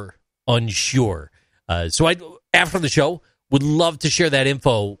if you're unsure. So after the show, would love to share that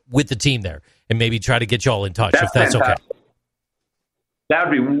info with the team there and maybe try to get you all in touch, if that's fantastic. Okay. That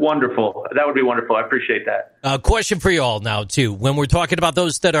would be wonderful. I appreciate that. Question for you all now, too. When we're talking about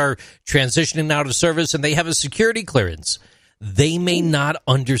those that are transitioning out of service and they have a security clearance, they may not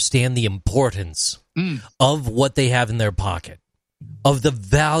understand the importance of what they have in their pocket, of the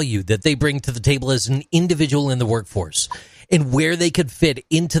value that they bring to the table as an individual in the workforce, and where they could fit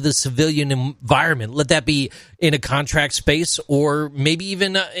into the civilian environment. Let that be in a contract space or maybe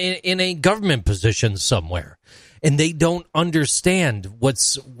even in a government position somewhere. And they don't understand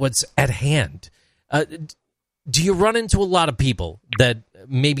what's at hand. Do you run into a lot of people that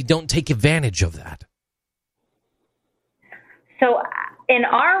maybe don't take advantage of that? So in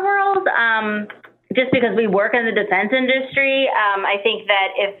our world, just because we work in the defense industry, I think that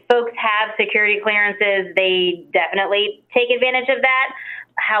if folks have security clearances, they definitely take advantage of that.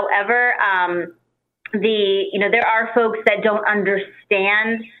 However, there are folks that don't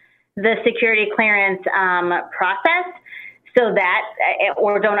understand the security clearance process, so that,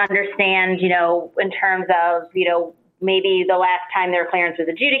 or don't understand, in terms of, maybe the last time their clearance was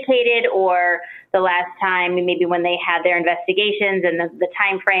adjudicated, or the last time maybe when they had their investigations and the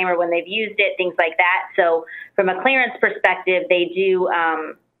time frame, or when they've used it, things like that. So from a clearance perspective, they do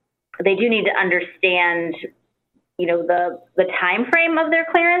need to understand, the time frame of their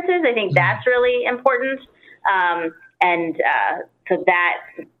clearances. I think that's really important. So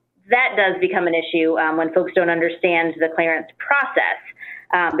that does become an issue when folks don't understand the clearance process.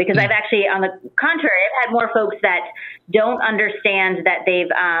 Because I've actually, on the contrary, I've had more folks that don't understand that they've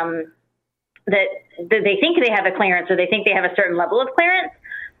that they think they have a clearance, or they think they have a certain level of clearance,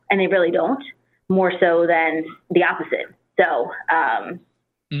 and they really don't. More so than the opposite. So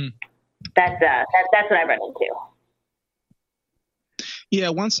that's what I run into. Yeah,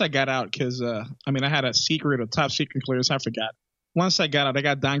 once I got out, because I had a top secret clearance. I forgot. Once I got out, I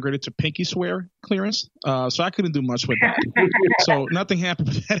got downgraded to pinky swear clearance, so I couldn't do much with that. So nothing happened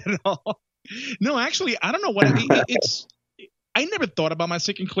with that at all. No, actually, I don't know what it's. I never thought about my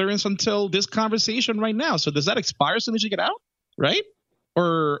secret clearance until this conversation right now. So does that expire as soon as you get out, right?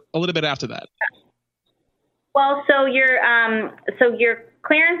 Or a little bit after that? Well, so your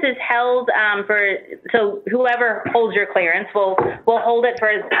clearance is held so whoever holds your clearance will hold it for,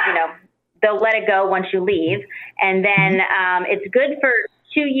 they'll let it go once you leave, and then it's good for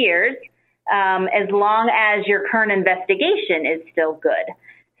 2 years as long as your current investigation is still good.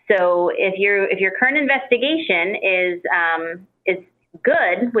 So if your current investigation is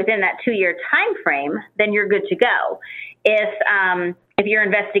good within that 2-year time frame, then you're good to go. If your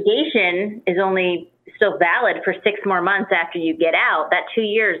investigation is only still valid for 6 more months after you get out, that 2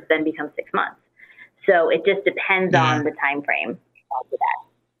 years then becomes 6 months. So it just depends on the time frame after that.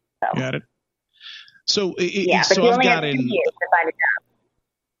 So. Got it. So, but so you I've only have 2 gotten. years to find a job.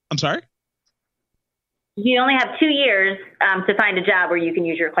 I'm sorry? You only have 2 years to find a job where you can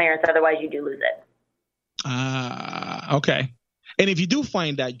use your clearance. Otherwise, you do lose it. Okay. And if you do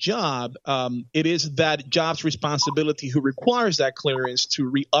find that job, it is that job's responsibility who requires that clearance to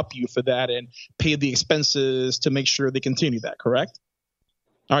re-up you for that and pay the expenses to make sure they continue that, correct?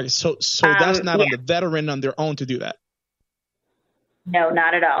 All right. So that's not on the veteran on their own to do that. No,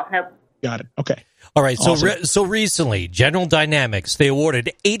 not at all. Nope. Got it. Okay. All right. So, Awesome. so recently, General Dynamics, they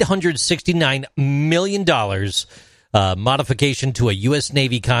awarded $869 million modification to a U.S.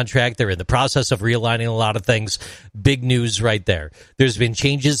 Navy contract. They're in the process of realigning a lot of things. Big news right there. There's been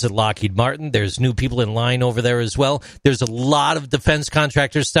changes at Lockheed Martin. There's new people in line over there as well. There's a lot of defense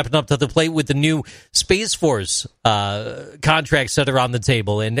contractors stepping up to the plate with the new Space Force contracts that are on the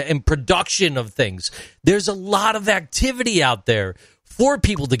table and production of things. There's a lot of activity out there for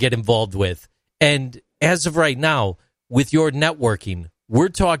people to get involved with. And as of right now, with your networking, we're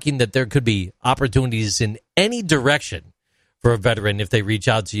talking that there could be opportunities in any direction for a veteran if they reach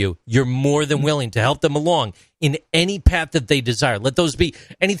out to you. You're more than willing to help them along in any path that they desire. Let those be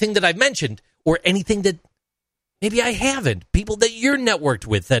anything that I've mentioned or anything that maybe I haven't. People that you're networked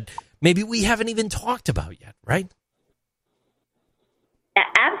with that maybe we haven't even talked about yet, right?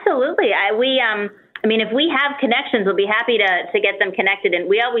 Absolutely. I mean, if we have connections, we'll be happy to get them connected. And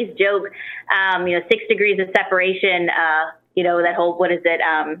we always joke, 6 degrees of separation, that whole, what is it,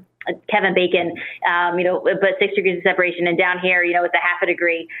 Kevin Bacon, but 6 degrees of separation. And down here, it's a half a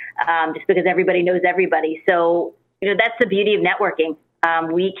degree, just because everybody knows everybody. So, that's the beauty of networking.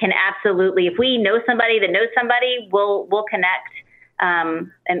 We can absolutely, if we know somebody that knows somebody, we'll connect,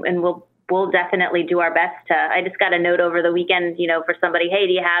 and we'll definitely do our best to. I just got a note over the weekend, for somebody, hey,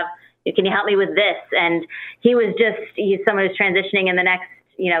 can you help me with this? And someone who's transitioning in the next,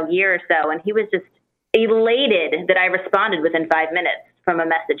 year or so. And he was just elated that I responded within 5 minutes from a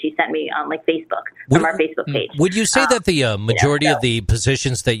message he sent me on Facebook, from our Facebook page. Would you say that the majority of the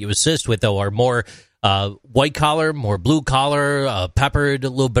positions that you assist with, though, are more white collar, more blue collar, peppered, a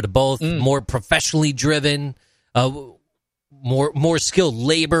little bit of both, more professionally driven, more skilled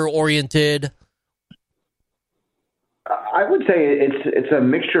labor oriented? I would say it's a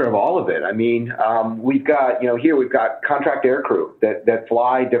mixture of all of it. I mean, we've got contract air crew that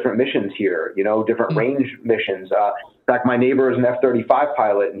fly different missions here, different range missions. In fact, my neighbor is an F-35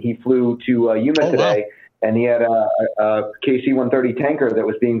 pilot, and he flew to Yuma today, and he had a KC-130 tanker that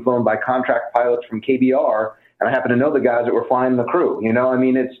was being flown by contract pilots from KBR, and I happen to know the guys that were flying the crew. I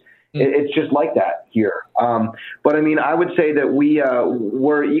mean, it's just like that here. But I mean, I would say that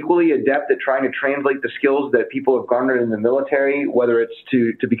we're equally adept at trying to translate the skills that people have garnered in the military, whether it's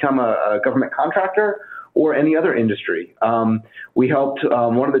to become a government contractor or any other industry. We helped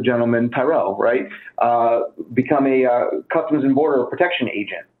one of the gentlemen, Tyrell, right, become a Customs and Border Protection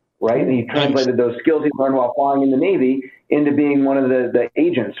agent, right? And he translated those skills he learned while flying in the Navy into being one of the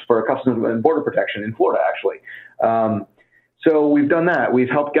agents for Customs and Border Protection in Florida, actually. So we've done that.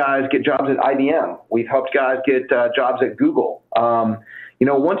 We've helped guys get jobs at IBM. We've helped guys get jobs at Google.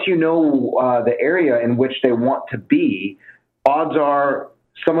 Once you know the area in which they want to be, odds are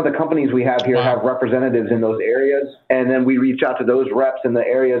some of the companies we have here have representatives in those areas, and then we reach out to those reps in the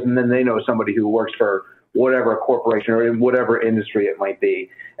areas, and then they know somebody who works for whatever corporation or in whatever industry it might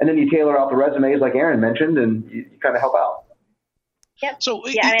be. And then you tailor out the resumes like Erin mentioned, and you kind of help out. Yep. So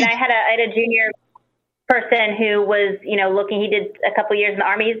I had a junior person who was, looking, he did a couple years in the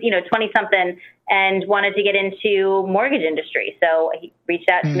Army, he's, 20 something and wanted to get into mortgage industry. So he reached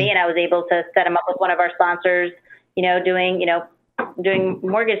out to me and I was able to set him up with one of our sponsors, doing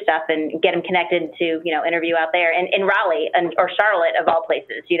mortgage stuff and get him connected to, interview out there in Raleigh or Charlotte of all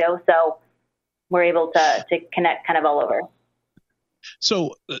places, so we're able to connect kind of all over.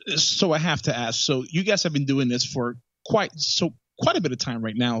 So I have to ask, so you guys have been doing this for quite a bit of time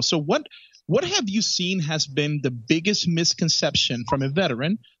right now. So what have you seen has been the biggest misconception from a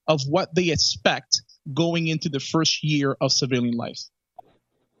veteran of what they expect going into the first year of civilian life?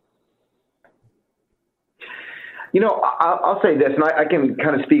 I'll say this, and I can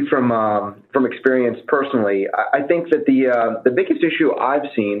kind of speak from experience personally. I think that the biggest issue I've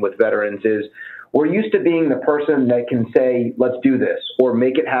seen with veterans is we're used to being the person that can say, let's do this, or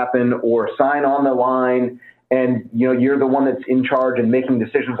make it happen, or sign on the line. And, you're the one that's in charge and making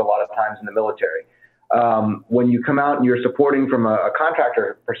decisions a lot of times in the military. When you come out and you're supporting from a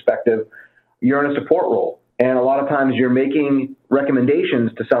contractor perspective, you're in a support role. And a lot of times you're making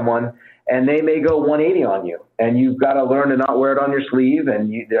recommendations to someone and they may go 180 on you. And you've got to learn to not wear it on your sleeve.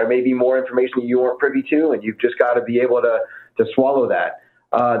 And there may be more information that you weren't privy to, and you've just got to be able to swallow that.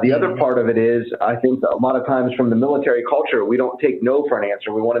 The other part of it is, I think a lot of times from the military culture, we don't take no for an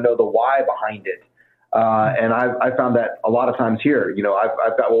answer. We want to know the why behind it. And I found that a lot of times here,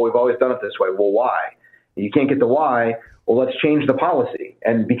 I've got, well, we've always done it this way. Well, why? You can't get the why. Well, let's change the policy.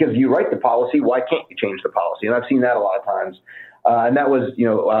 And because you write the policy, why can't you change the policy? And I've seen that a lot of times. And that was,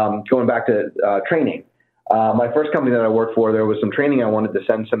 going back to training. My first company that I worked for, there was some training I wanted to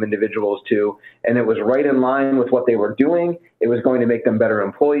send some individuals to, and it was right in line with what they were doing. It was going to make them better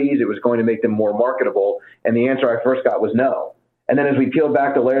employees. It was going to make them more marketable. And the answer I first got was no. And then as we peeled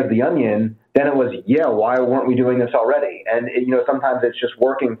back the layers of the onion, then it was, why weren't we doing this already? And, sometimes it's just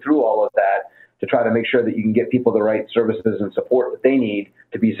working through all of that to try to make sure that you can get people the right services and support that they need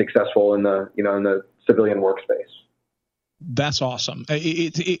to be successful in the, in the civilian workspace. That's awesome.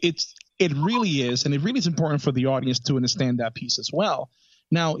 It really is. And it really is important for the audience to understand that piece as well.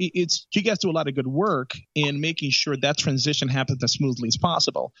 Now, you guys do a lot of good work in making sure that transition happens as smoothly as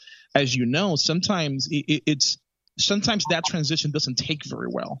possible. As you know, sometimes sometimes that transition doesn't take very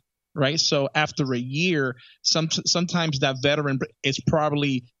well, right? So after a year, sometimes that veteran is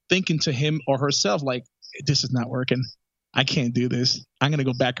probably thinking to him or herself, like, this is not working. I can't do this. I'm going to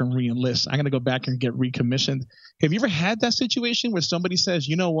go back and re-enlist. I'm going to go back and get recommissioned. Have you ever had that situation where somebody says,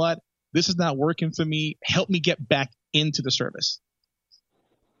 you know what, this is not working for me. Help me get back into the service?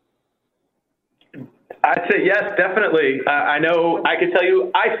 I'd say yes, definitely. I know I can tell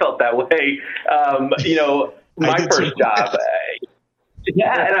you I felt that way. My first job. And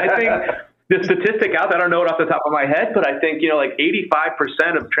I think the statistic out there, I don't know it off the top of my head, but I think,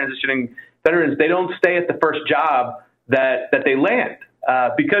 85% of transitioning veterans, they don't stay at the first job that they land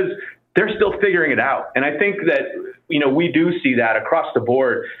because they're still figuring it out. And I think that, we do see that across the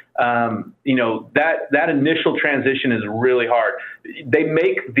board. That initial transition is really hard. They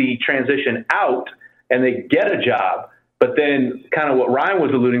make the transition out and they get a job, but then kind of what Ryan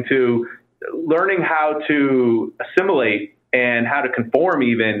was alluding to, learning how to assimilate and how to conform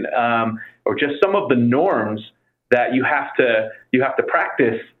even, or just some of the norms that you have to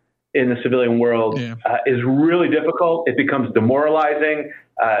practice in the civilian world is really difficult. It becomes demoralizing.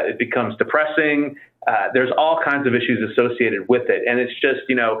 It becomes depressing. There's all kinds of issues associated with it. And it's just,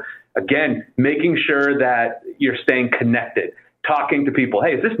 again, making sure that you're staying connected, talking to people.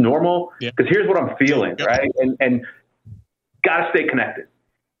 Hey, is this normal? Because here's what I'm feeling, right? And got to stay connected.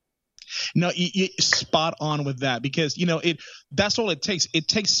 No, you spot on with that because, that's all it takes. It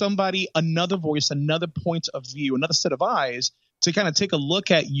takes somebody, another voice, another point of view, another set of eyes to kind of take a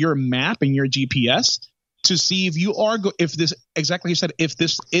look at your map and your GPS to see if you are, if this, exactly you said, if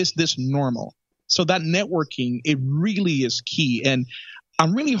this is this normal. So that networking, it really is key. And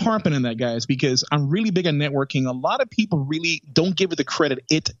I'm really harping on that, guys, because I'm really big on networking. A lot of people really don't give it the credit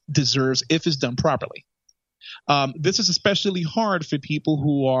it deserves if it's done properly. This is especially hard for people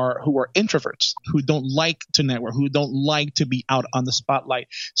who are introverts, who don't like to network, who don't like to be out on the spotlight.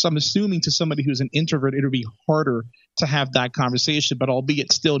 So I'm assuming to somebody who's an introvert, it'll be harder to have that conversation, but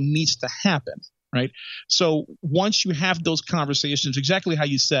albeit still needs to happen. Right. So once you have those conversations, exactly how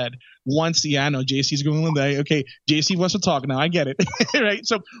you said, I know JC's going one day. Okay. JC wants to talk now. I get it. Right.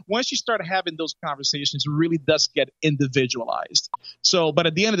 So once you start having those conversations, it really does get individualized. So, but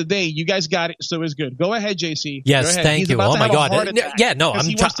at the end of the day, you guys got it. So it's good. Go ahead, JC. Yes. Thank you. Oh my God. Yeah, no,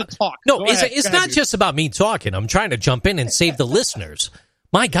 he wants to talk. No, it's not just about me talking. I'm trying to jump in and save the listeners.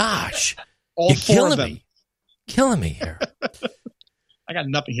 My gosh. You're killing me. Killing me here. I got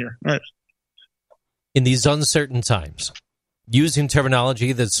nothing here. All right. In these uncertain times, using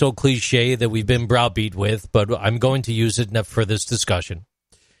terminology that's so cliche that we've been browbeat with, but I'm going to use it for this discussion.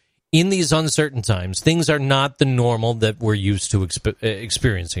 In these uncertain times, things are not the normal that we're used to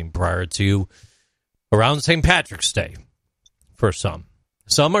experiencing prior to around St. Patrick's Day for some.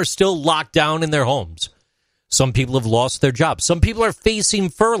 Some are still locked down in their homes. Some people have lost their jobs. Some people are facing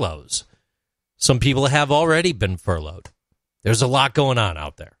furloughs. Some people have already been furloughed. There's a lot going on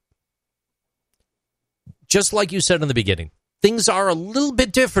out there. Just like you said in the beginning, things are a little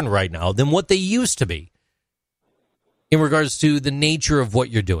bit different right now than what they used to be in regards to the nature of what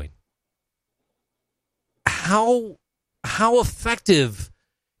you're doing. How effective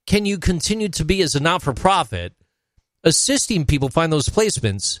can you continue to be as a not-for-profit assisting people find those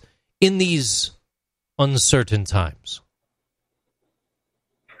placements in these uncertain times?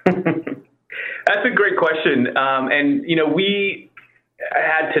 That's a great question. And, we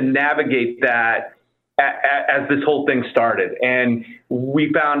had to navigate that as this whole thing started. And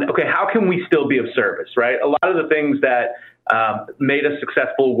we found, okay, how can we still be of service, right? A lot of the things that made us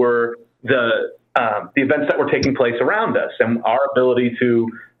successful were the the events that were taking place around us and our ability to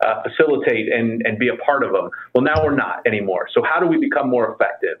facilitate and be a part of them. Well, now we're not anymore. So how do we become more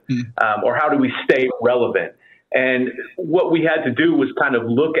effective? Or how do we stay relevant? And what we had to do was kind of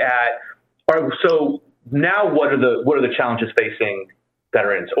look at, so now what are the challenges facing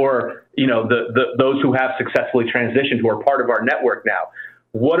veterans, or those who have successfully transitioned, who are part of our network now?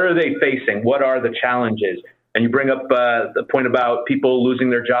 What are they facing? What are the challenges? And you bring up the point about people losing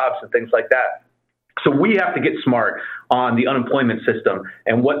their jobs and things like that. So we have to get smart on the unemployment system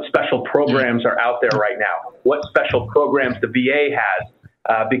and what special programs are out there right now, what special programs the VA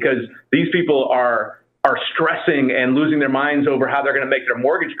has, because these people are stressing and losing their minds over how they're going to make their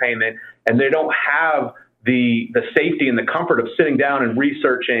mortgage payment, and they don't have the safety and the comfort of sitting down and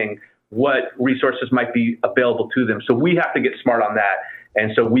researching what resources might be available to them. So we have to get smart on that.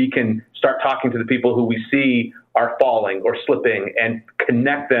 And so we can start talking to the people who we see are falling or slipping and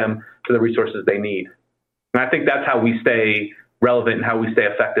connect them to the resources they need. And I think that's how we stay relevant and how we stay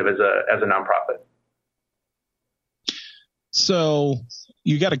effective as a nonprofit. So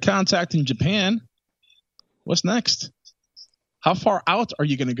you got a contact in Japan. What's next? How far out are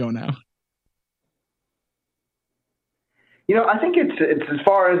you going to go now? I think it's as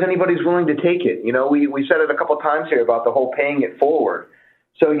far as anybody's willing to take it. We said it a couple of times here about the whole paying it forward.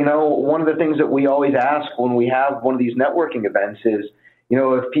 So, one of the things that we always ask when we have one of these networking events is,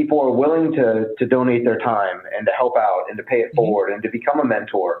 if people are willing to donate their time and to help out and to pay it forward and to become a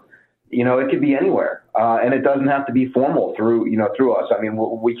mentor, it could be anywhere. And it doesn't have to be formal through us. I mean,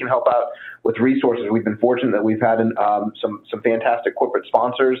 we can help out with resources. We've been fortunate that we've had some fantastic corporate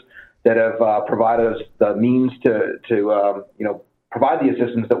sponsors that have provided us the means to provide the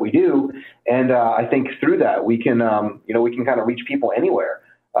assistance that we do. And I think through that we can kind of reach people anywhere.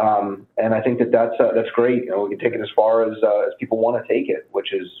 And I think that's great. We can take it as far as people want to take it,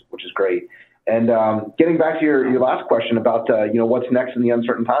 which is great. And getting back to your last question about what's next in the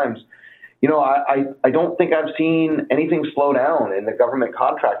uncertain times, I don't think I've seen anything slow down in the government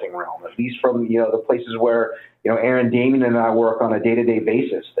contracting realm, at least from the places where Erin, Damian, and I work on a day-to-day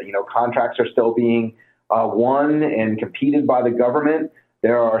basis. That contracts are still being won and competed by the government.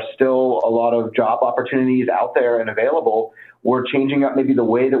 There are still a lot of job opportunities out there and available. We're changing up maybe the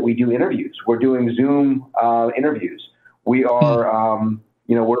way that we do interviews. We're doing Zoom interviews. We are,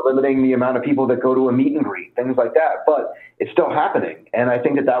 we're limiting the amount of people that go to a meet and greet, things like that. But it's still happening. And I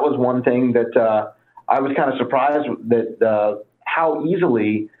think that was one thing that I was kind of surprised that how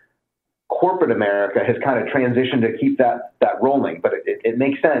easily corporate America has kind of transitioned to keep that rolling. But it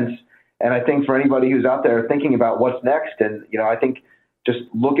makes sense. And I think for anybody who's out there thinking about what's next, and, I think just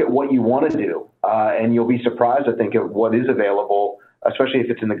look at what you want to do, and you'll be surprised, I think, at what is available, especially if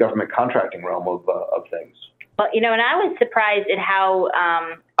it's in the government contracting realm of things. Well, and I was surprised at how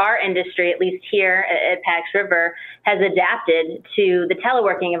our industry, at least here at Pax River, has adapted to the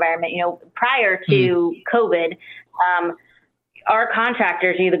teleworking environment. Prior to COVID, our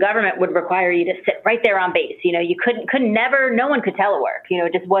contractors, the government would require you to sit right there on base. You no one could telework.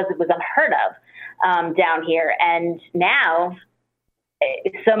 It just was unheard of down here. And now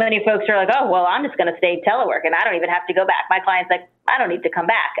so many folks are like, oh, well, I'm just going to stay telework and I don't even have to go back. My client's like, I don't need to come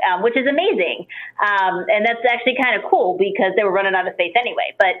back, which is amazing. And that's actually kind of cool because they were running out of space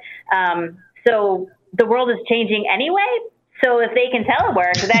anyway. But so the world is changing anyway. So if they can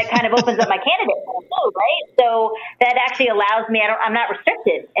telework, that kind of opens up my candidate pool too, right? So that actually allows me, I'm not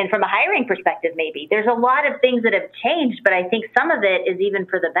restricted. And from a hiring perspective, maybe there's a lot of things that have changed, but I think some of it is even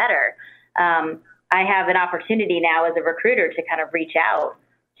for the better. I have an opportunity now as a recruiter to kind of reach out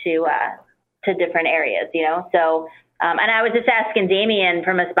to different areas, So, and I was just asking Damian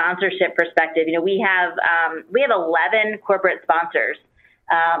from a sponsorship perspective. We have 11 corporate sponsors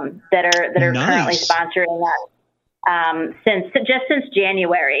that are Nice. Currently sponsoring us. Since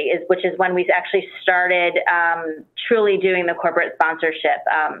January which is when we actually started truly doing the corporate sponsorship,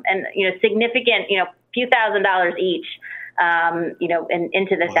 and significant, few $1,000s each, and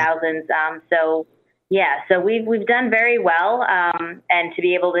into the thousands. So we've done very well, and to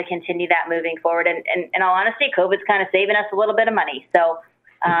be able to continue that moving forward. And in all honesty, COVID's kind of saving us a little bit of money. So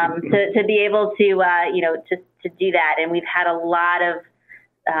to be able to do that, and we've had a lot of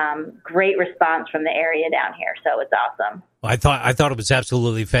great response from the area down here, so it's awesome. I thought it was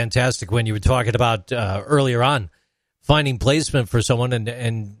absolutely fantastic when you were talking about earlier on finding placement for someone,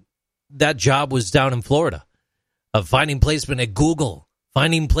 and that job was down in Florida, of finding placement at Google,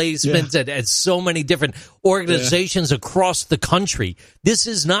 finding placements at so many different organizations across the country. This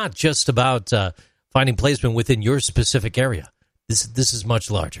is not just about finding placement within your specific area. This is much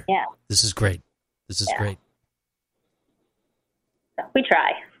larger. Yeah, this is great. This is great. We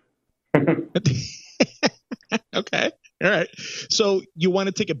try. Okay. All right. So you want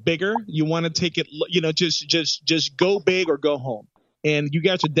to take it bigger? You want to take it, just go big or go home. And you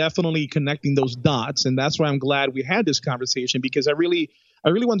guys are definitely connecting those dots. And that's why I'm glad we had this conversation, because I really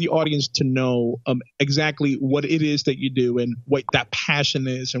want the audience to know exactly what it is that you do and what that passion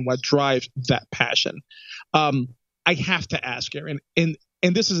is and what drives that passion. I have to ask, Erin, and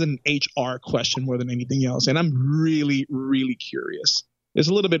this is an HR question more than anything else. And I'm really, really curious. It's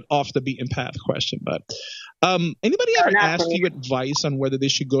a little bit off the beaten path question, but anybody ever asked you advice on whether they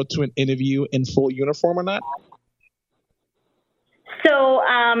should go to an interview in full uniform or not? So,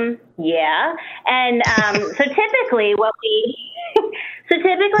 yeah. And so typically what we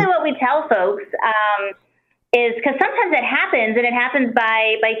tell folks is, because sometimes it happens, and it happens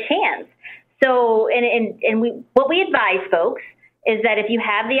by chance. So, what we advise folks is that if you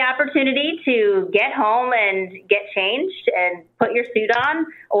have the opportunity to get home and get changed and put your suit on,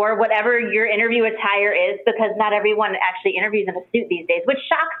 or whatever your interview attire is, because not everyone actually interviews in a suit these days, which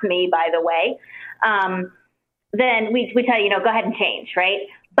shocks me, by the way, then we tell you, go ahead and change, right?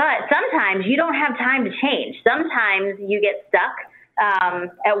 But sometimes you don't have time to change. Sometimes you get stuck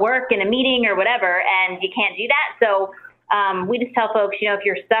at work in a meeting or whatever, and you can't do that. So we just tell folks, if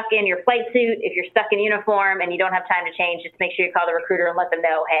you're stuck in your flight suit, if you're stuck in uniform and you don't have time to change, just make sure you call the recruiter and let them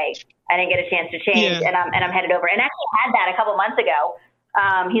know, hey, I didn't get a chance to change, and I'm headed over. And actually had that a couple months ago.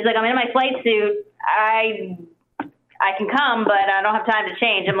 He's like, I'm in my flight suit. I can come, but I don't have time to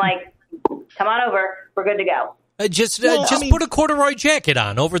change. I'm like, come on over. We're good to go. Just put a corduroy jacket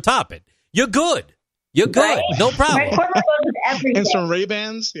on over top it. You're good. You're good. Right. No problem. Right, corduroy goes with everything. And some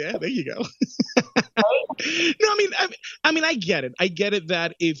Ray-Bans. Yeah, there you go. No, I mean, I get it. I get it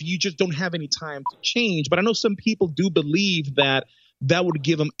that if you just don't have any time to change, but I know some people do believe that would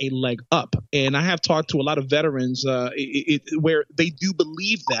give them a leg up. And I have talked to a lot of veterans where they do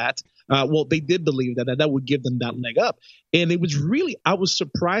believe that. They did believe that would give them that leg up. And it was really, I was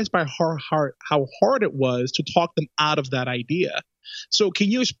surprised by how hard it was to talk them out of that idea. So can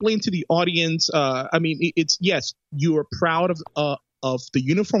you explain to the audience, it's, yes, you are proud of the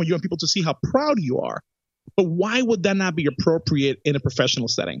uniform. You want people to see how proud you are. But why would that not be appropriate in a professional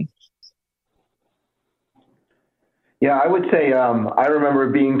setting? Yeah, I would say I remember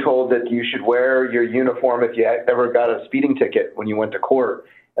being told that you should wear your uniform if you ever got a speeding ticket when you went to court.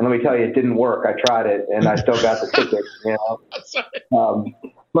 And let me tell you, it didn't work. I tried it, and I still got the ticket.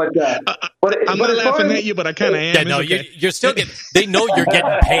 I'm not laughing at you, but I kind of am. Yeah, no, okay. You're still getting. They know you're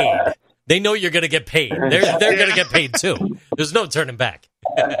getting paid. They know you're going to get paid. They're going to get paid too. There's no turning back.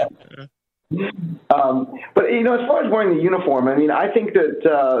 But as far as wearing the uniform, I think that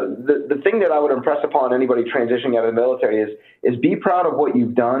the thing that I would impress upon anybody transitioning out of the military is be proud of what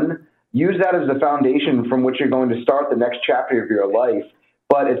you've done. Use that as the foundation from which you're going to start the next chapter of your life.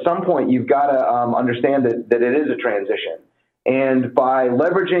 But at some point, you've got to understand that it is a transition. And by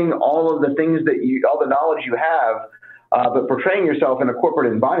leveraging all of the things all the knowledge you have, but portraying yourself in a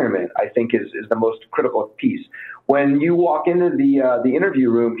corporate environment, I think is the most critical piece. When you walk into the interview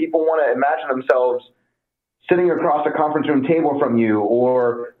room, people want to imagine themselves sitting across a conference room table from you,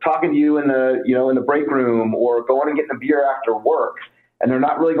 or talking to you in the break room, or going and getting a beer after work. And they're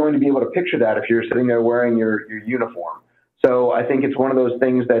not really going to be able to picture that if you're sitting there wearing your uniform. So I think it's one of those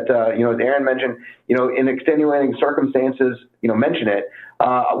things that, as Erin mentioned, in extenuating circumstances, mention it.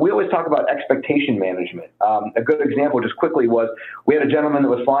 We always talk about expectation management. A good example, just quickly, was we had a gentleman that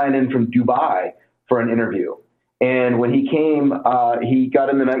was flying in from Dubai for an interview. And when he came, he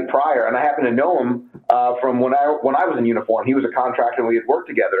got in the night prior, and I happened to know him from when I was in uniform. He was a contractor, and we had worked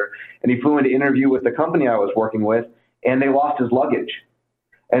together. And he flew in to interview with the company I was working with, and they lost his luggage.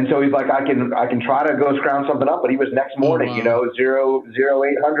 And so he's like, I can try to go scrounge something up, but he was next morning,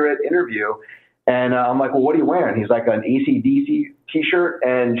 0800 interview. And I'm like, well, what are you wearing? He's like, an AC/DC t-shirt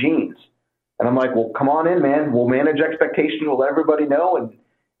and jeans. And I'm like, well, come on in, man. We'll manage expectations. We'll let everybody know.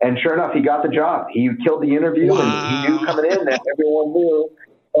 And sure enough, he got the job. He killed the interview, and he knew coming in that everyone knew.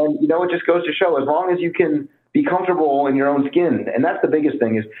 And, it just goes to show, as long as you can be comfortable in your own skin, and that's the biggest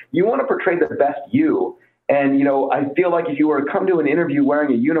thing, is you want to portray the best you. And, I feel like if you were to come to an interview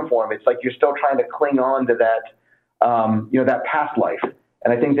wearing a uniform, it's like you're still trying to cling on to that, that past life.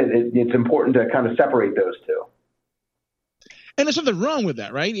 And I think that it's important to kind of separate those two. And there's something wrong with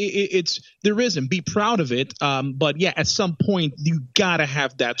that, right? There isn't. Be proud of it. But yeah, at some point you gotta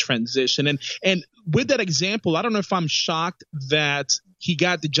have that transition. And with that example, I don't know if I'm shocked that he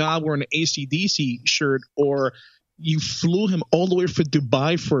got the job wearing an AC/DC shirt, or you flew him all the way from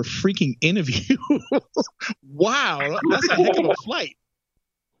Dubai for a freaking interview. Wow, that's a heck of a flight.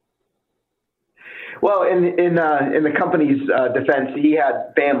 Well, in the company's defense, he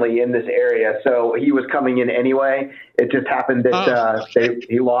had family in this area, so he was coming in anyway. It just happened that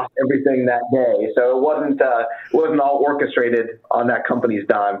he lost everything that day, so it wasn't all orchestrated on that company's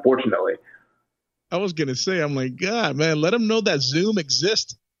dime, fortunately. I was gonna say, I'm like, God, man, let them know that Zoom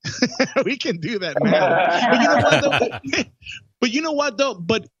exists. We can do that now. But you know what, though?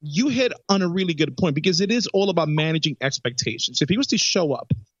 But you hit on a really good point, because it is all about managing expectations. If he was to show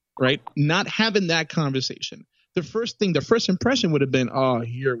up, right, not having that conversation, the first impression would have been, oh,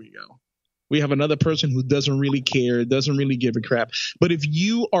 here we go. We have another person who doesn't really care, doesn't really give a crap. But if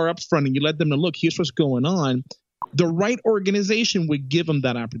you are upfront and you let them know, look, here's what's going on, the right organization would give them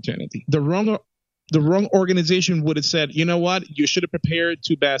that opportunity. The wrong organization would have said, you know what, you should have prepared,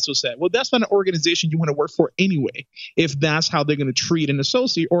 too bad, so sad. Well, that's not an organization you want to work for anyway, if that's how they're going to treat an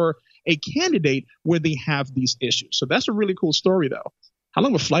associate or a candidate where they have these issues. So that's a really cool story, though. How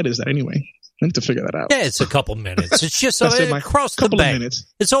long of a flight is that anyway? I need to figure that out. Yeah, it's a couple minutes. It's just across the bay.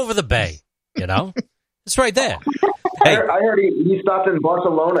 It's over the bay, you know? It's right there. Hey. I heard he stopped in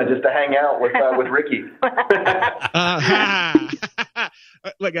Barcelona just to hang out with Ricky.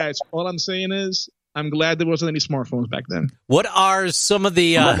 Look, guys, all I'm saying is I'm glad there wasn't any smartphones back then. What are some of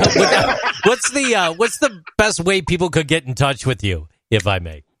the what's the best way people could get in touch with you, if I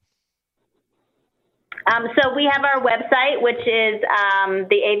may? So we have our website, which is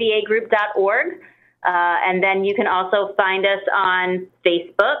theavagroup.org. And then you can also find us on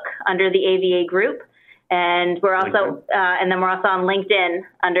Facebook under the AVA Group. And we're also and then we're also on LinkedIn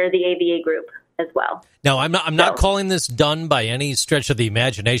under the AVA Group as well. Now, I'm not calling this done by any stretch of the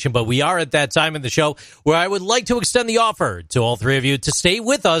imagination, but we are at that time in the show where I would like to extend the offer to all three of you to stay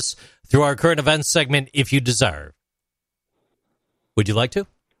with us through our current events segment if you desire. Would you like to?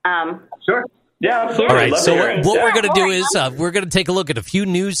 Sure. Yeah, absolutely. All right, so what we're going to do is we're going to take a look at a few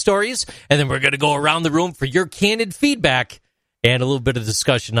news stories, and then we're going to go around the room for your candid feedback and a little bit of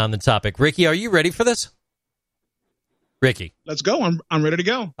discussion on the topic. Ricky, are you ready for this? Ricky. Let's go. I'm ready to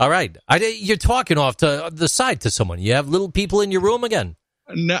go. All right. You're talking off to the side to someone. You have little people in your room again?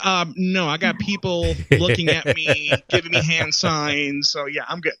 No, I got people looking at me, giving me hand signs. So, yeah,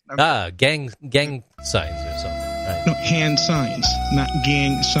 I'm good. Gang signs or something. Right. No, hand signs, not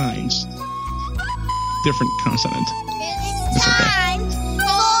gang signs. Different consonant. It's time for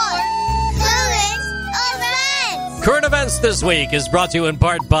current events. Current events this week is brought to you in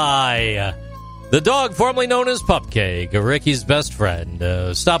part by the dog formerly known as Pupcake, Ricky's best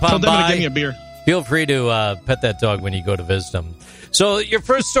friend. Stop on by. Give me a beer. Feel free to pet that dog when you go to visit him. So your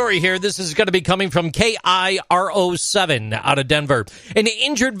first story here, this is going to be coming from KIRO7 out of Denver. An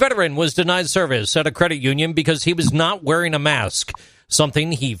injured veteran was denied service at a credit union because he was not wearing a mask,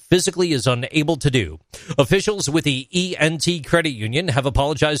 something he physically is unable to do. Officials with the ENT Credit Union have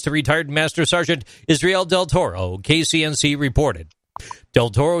apologized to retired Master Sergeant Israel Del Toro, KCNC reported. Del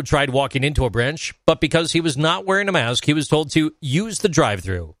Toro tried walking into a branch, but because he was not wearing a mask, he was told to use the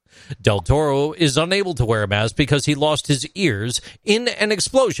drive-thru. Del Toro is unable to wear a mask because he lost his ears in an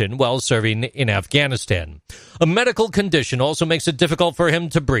explosion while serving in Afghanistan. A medical condition also makes it difficult for him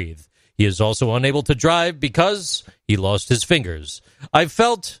to breathe. He is also unable to drive because he lost his fingers. I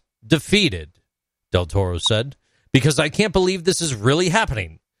felt defeated, Del Toro said, because I can't believe this is really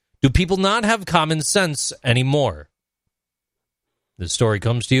happening. Do people not have common sense anymore? The story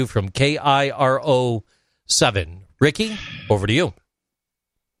comes to you from KIRO7. Ricky, over to you.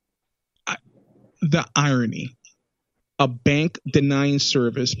 The irony. A bank denying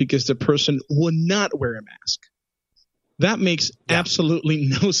service because the person will not wear a mask. That makes absolutely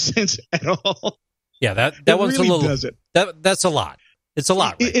no sense at all. Yeah, that one's really a little. Does it. That's a lot. It's a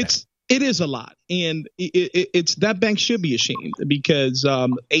lot. It is a lot, and it's that bank should be ashamed because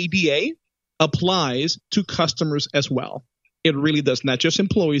ADA applies to customers as well. It really does, not just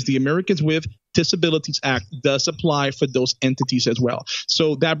employees. The Americans with Disabilities Act does apply for those entities as well.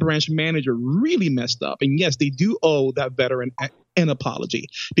 So that branch manager really messed up. And yes, they do owe that veteran an apology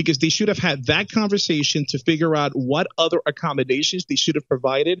because they should have had that conversation to figure out what other accommodations they should have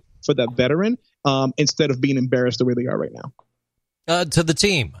provided for that veteran instead of being embarrassed the way they are right now. To the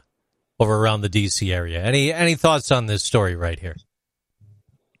team over around the D.C. area. Any thoughts on this story right here?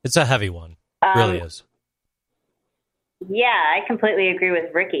 It's a heavy one. It really is. Yeah, I completely agree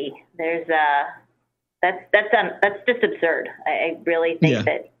with Ricky. There's that's just absurd. I really think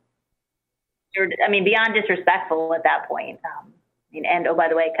that. I mean, beyond disrespectful at that point. And oh, by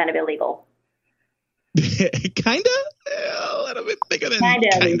the way, kind of illegal. Kinda, a little bit bigger than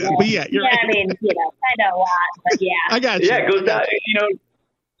kinda. But yeah, you're right. I mean, kind of a lot, but yeah. I got you. Yeah, it goes down.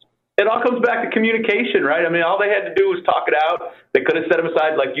 it all comes back to communication, right? I mean, all they had to do was talk it out. They could have set him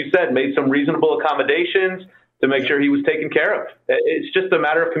aside, like you said, made some reasonable accommodations to make sure he was taken care of. It's just a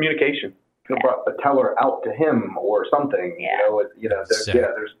matter of communication. Could have brought the teller out to him or something. Yeah.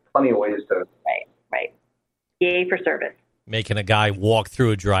 There's plenty of ways to. Right. Yay for service. Making a guy walk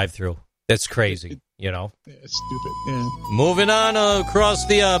through a drive-through. That's crazy, Yeah, it's stupid. Yeah. Moving on across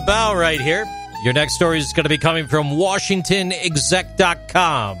the bow right here. Your next story is going to be coming from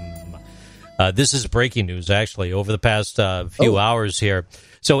WashingtonExec.com. This is breaking news, actually, over the past few hours here.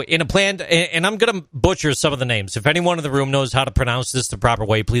 So in a planned, and I'm going to butcher some of the names. If anyone in the room knows how to pronounce this the proper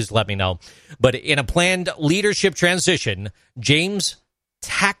way, please let me know. But in a planned leadership transition, James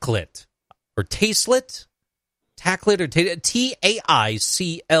Taiclet, or Taiclet? Taiclet or Taiclet.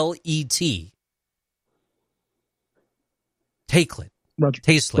 Taiclet.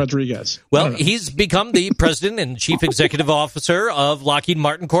 Rodriguez. Well, he's become the president and chief executive officer of Lockheed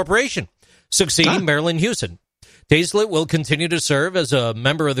Martin Corporation, succeeding Marilyn Houston. Taiclet will continue to serve as a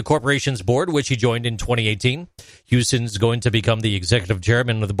member of the corporation's board, which he joined in 2018. Houston's going to become the executive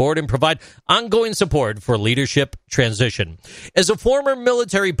chairman of the board and provide ongoing support for leadership transition. As a former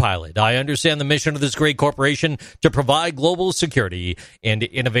military pilot, I understand the mission of this great corporation to provide global security and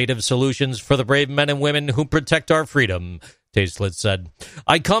innovative solutions for the brave men and women who protect our freedom, Taiclet said.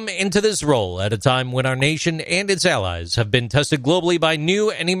 I come into this role at a time when our nation and its allies have been tested globally by new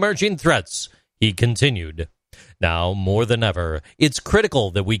and emerging threats, he continued. Now, more than ever, it's critical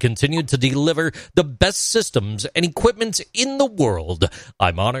that we continue to deliver the best systems and equipment in the world.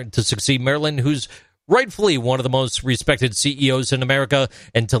 I'm honored to succeed Marilyn, who's rightfully one of the most respected CEOs in America,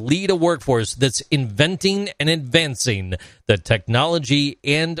 and to lead a workforce that's inventing and advancing the technology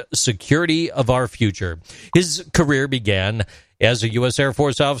and security of our future. His career began as a U.S. Air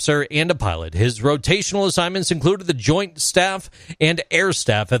Force officer and a pilot. His rotational assignments included the Joint Staff and Air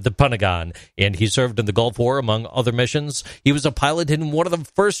Staff at the Pentagon, and he served in the Gulf War, among other missions. He was a pilot in one of the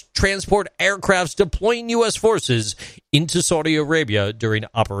first transport aircrafts deploying U.S. forces into Saudi Arabia during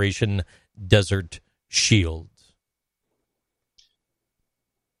Operation Desert Shield.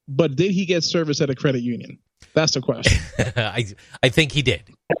 But did he get service at a credit union? That's the question. I think he did.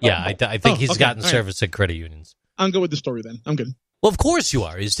 Yeah, I think he's gotten service at credit unions. I'm good with the story then. I'm good. Well, of course you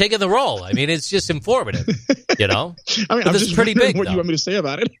are. He's taking the role. I mean, it's just informative, you know? I mean, but I'm this just is pretty big. What do you want me to say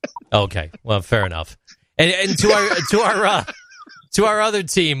about it? Okay. Well, fair enough. And to our other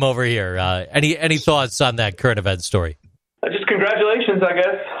team over here, any thoughts on that current event story? Just congratulations, I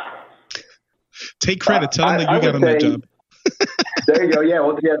guess. Take credit. Tell him that you got him that job. There you go. Yeah,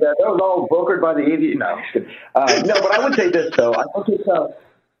 well, that was all brokered by the AVA. No, I'm just kidding. No, but I would say this, though. I think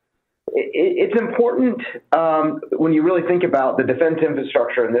it's important when you really think about the defense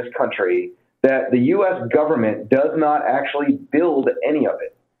infrastructure in this country that the U.S. government does not actually build any of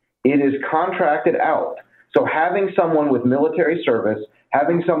it. It is contracted out. So having someone with military service,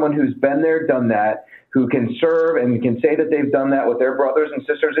 having someone who's been there, done that, who can serve and can say that they've done that with their brothers and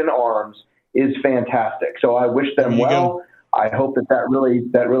sisters in arms is fantastic. So I wish them well. Go. I hope that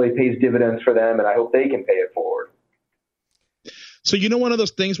really pays dividends for them, and I hope they can pay it forward. So you know one of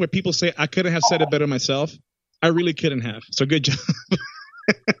those things where people say, I couldn't have said it better myself? I really couldn't have. So good job.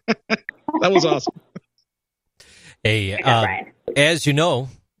 That was awesome. Hey, as you know,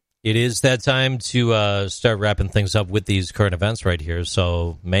 it is that time to start wrapping things up with these current events right here.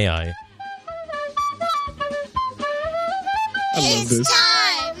 So may I? Love this. It's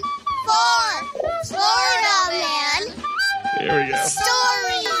time for Florida Man. There we go.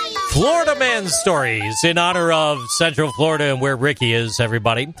 Stories. Florida Man Stories in honor of Central Florida and where Ricky is,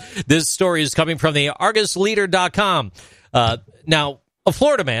 everybody. This story is coming from the ArgusLeader.com. Now, a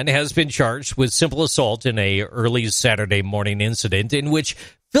Florida man has been charged with simple assault in a early Saturday morning incident in which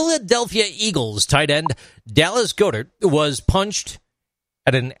Philadelphia Eagles tight end Dallas Goedert was punched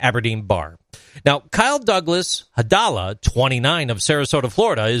at an Aberdeen bar. Now, Kyle Douglas Hadala, 29, of Sarasota,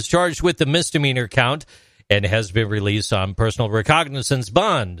 Florida, is charged with the misdemeanor count and has been released on personal recognizance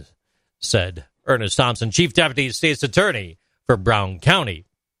bond, said Ernest Thompson, Chief Deputy State's Attorney for Brown County.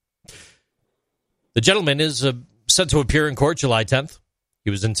 The gentleman is set to appear in court July 10th.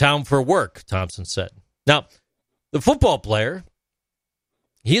 He was in town for work, Thompson said. Now, the football player,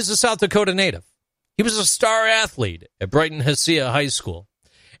 he is a South Dakota native. He was a star athlete at Brighton Hesea High School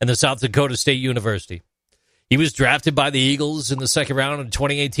and the South Dakota State University. He was drafted by the Eagles in the second round in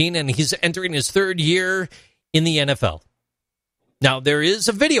 2018, and he's entering his third year in the NFL. Now, there is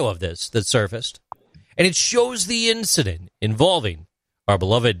a video of this that surfaced, and it shows the incident involving our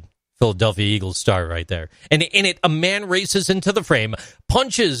beloved Philadelphia Eagles star right there. And in it, a man races into the frame,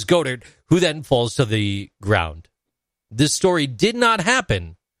 punches Goedert, who then falls to the ground. This story did not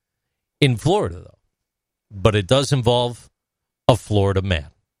happen in Florida, though. But it does involve a Florida man.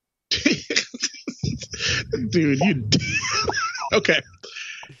 Dude, you... Okay.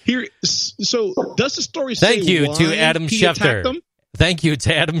 Here, so does the story say Thank you why to Adam he Schefter. attacked them? Thank you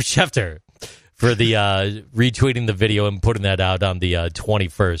to Adam Schefter for the retweeting the video and putting that out on the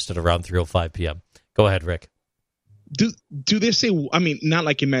 21st at around 3:05 p.m. Go ahead, Rick. Do they say, I mean, not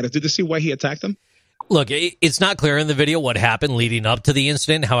like it matters, did they say why he attacked them? Look, it's not clear in the video what happened leading up to the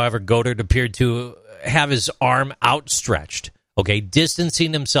incident. However, Goddard appeared to have his arm outstretched,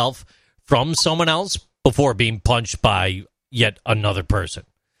 distancing himself from someone else before being punched by yet another person.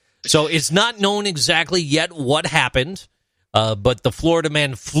 So it's not known exactly yet what happened, but the Florida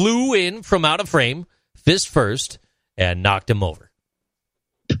man flew in from out of frame, fist first, and knocked him over.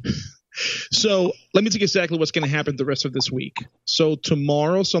 So let me tell you exactly what's going to happen the rest of this week. So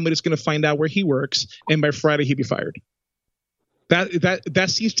tomorrow, somebody's going to find out where he works, and by Friday, he'll be fired. That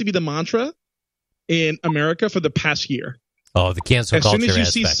seems to be the mantra in America for the past year. Oh, the cancel culture aspect. As soon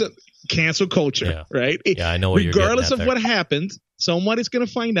as you see cancel culture, right? Yeah, I know what regardless you're of what happened, somebody's going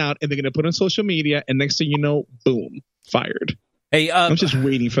to find out, and they're going to put it on social media, and next thing you know, boom, fired. Hey, I'm just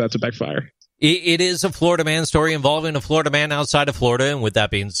waiting for that to backfire. It is a Florida man story involving a Florida man outside of Florida, and with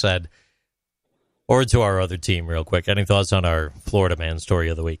that being said, or to our other team real quick, any thoughts on our Florida man story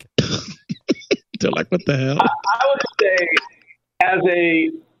of the week? They're like, what the hell? I would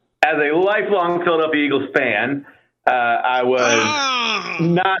say, as a lifelong Philadelphia Eagles fan, I was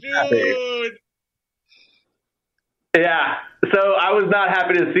not happy. Yeah, so I was not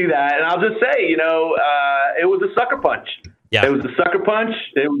happy to see that. And I'll just say, it was a sucker punch. Yeah. It was a sucker punch.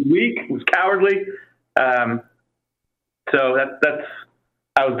 It was weak. It was cowardly. So that's.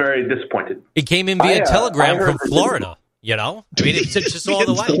 I was very disappointed. It came in via telegram from Florida, I mean, it's just all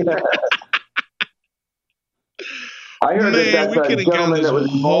the way. I heard Man, we could have gone this whole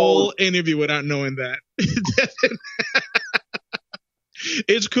involved. interview without knowing that.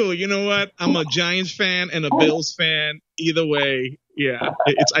 It's cool. You know what? I'm a Giants fan and a Bills fan. Either way, yeah,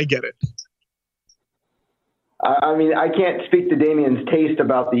 I get it. I mean, I can't speak to Damian's taste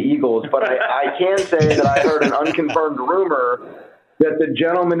about the Eagles, but I can say that I heard an unconfirmed rumor that the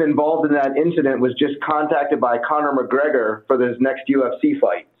gentleman involved in that incident was just contacted by Conor McGregor for his next UFC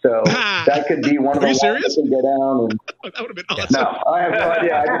fight. So that could be one of the ones that can go down. And... That would have been awesome. No, I have no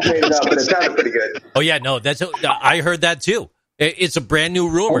idea. I just made it up, but it sounded pretty good. Oh, yeah, no, I heard that too. It's a brand new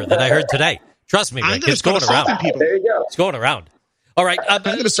rumor that I heard today. Trust me, Rick, it's going around. There you go. It's going around. All right. I'm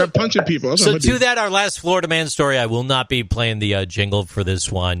going to start punching people. So to that, our last Florida man story, I will not be playing the jingle for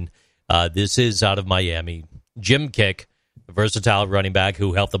this one. This is out of Miami. Jim Kick, the versatile running back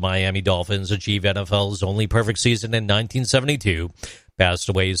who helped the Miami Dolphins achieve NFL's only perfect season in 1972, passed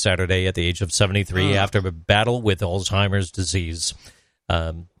away Saturday at the age of 73 after a battle with Alzheimer's disease,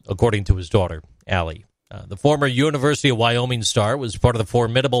 according to his daughter, Allie. The former University of Wyoming star was part of the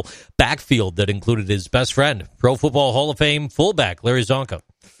formidable backfield that included his best friend, Pro Football Hall of Fame fullback Larry Zonka.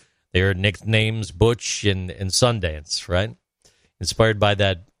 Their nicknames Butch and Sundance, right? Inspired by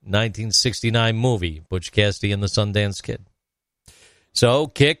that 1969 movie, Butch Cassidy and the Sundance Kid. So,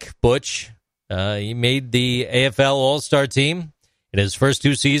 Kick, Butch, he made the AFL All-Star team in his first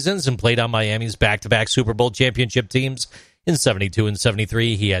two seasons and played on Miami's back-to-back Super Bowl championship teams. In 72 and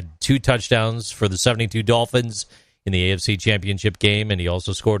 73, he had 2 touchdowns for the 72 Dolphins in the AFC Championship game, and he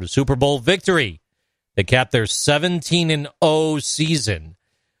also scored a Super Bowl victory that capped their 17-0 season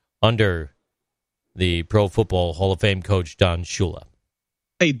under the Pro Football Hall of Fame coach Don Shula.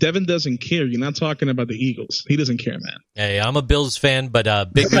 Hey, Devin doesn't care. You're not talking about the Eagles. He doesn't care, man. Hey, I'm a Bills fan, but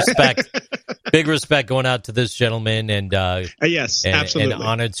big respect. Big respect going out to this gentleman, and yes, absolutely, and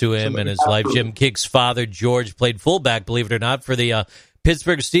honor to him and his life. Jim Kick's father, George, played fullback, believe it or not, for the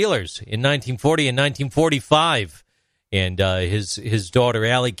Pittsburgh Steelers in 1940 and 1945, and his daughter,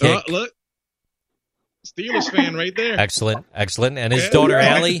 Allie Kick. Look, Steelers fan right there. Excellent. And his daughter,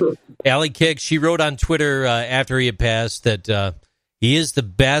 Allie Kick, she wrote on Twitter after he had passed that he is the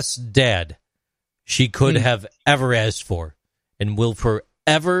best dad she could have ever asked for, and will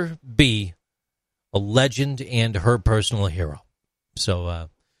forever be a legend and her personal hero. So,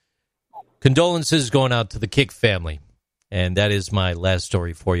 condolences going out to the Kick family. And that is my last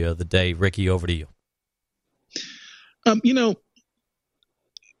story for you of the day. Ricky, over to you. I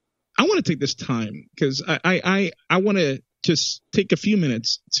want to take this time because I want to just take a few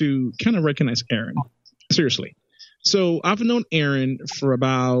minutes to kind of recognize Erin. Seriously. So I've known Erin for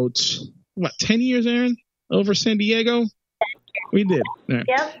about, 10 years, Erin, over San Diego? We did. Yeah.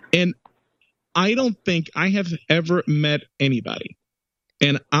 Yep. And I don't think I have ever met anybody,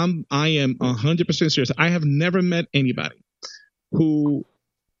 and I am 100% serious. I have never met anybody who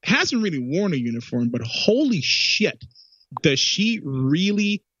hasn't really worn a uniform, but holy shit, does she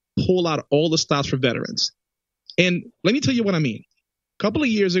really pull out all the stops for veterans. And let me tell you what I mean. A couple of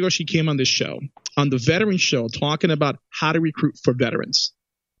years ago, she came on this show, on the Veteran Show, talking about how to recruit for veterans,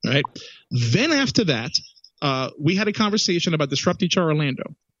 right? Then after that, we had a conversation about Disrupt HR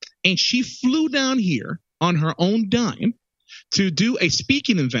Orlando. And she flew down here on her own dime to do a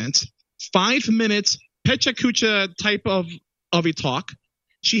speaking event, 5 minutes, Pecha Kucha type of a talk.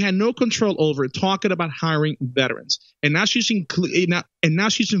 She had no control over it, talking about hiring veterans. And now she's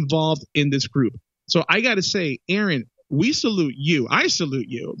involved in this group. So I got to say, Erin, we salute you. I salute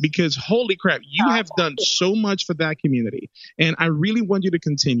you because holy crap, you have done so much for that community. And I really want you to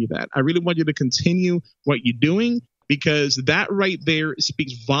continue that. I really want you to continue what you're doing because that right there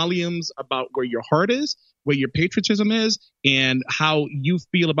speaks volumes about where your heart is, where your patriotism is, and how you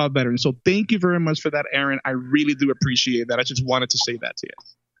feel about veterans. So thank you very much for that, Erin. I really do appreciate that. I just wanted to say that to you.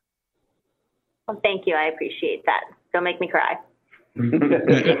 Well, thank you. I appreciate that. Don't make me cry.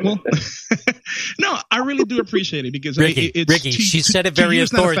 Well, no, I really do appreciate it because Ricky, she said it very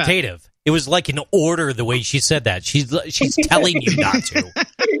authoritative. It was like an order the way she said that. She's telling you not to.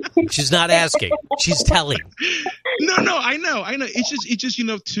 She's not asking. She's telling. No, I know. It's just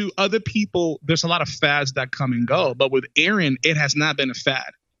to other people, there's a lot of fads that come and go, but with Erin, it has not been a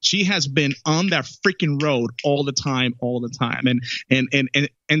fad. She has been on that freaking road all the time,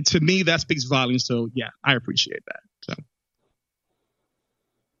 and to me that speaks volumes. So yeah, I appreciate that. So.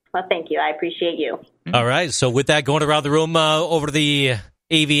 Well, thank you. I appreciate you. All right. So with that, going around the room over to the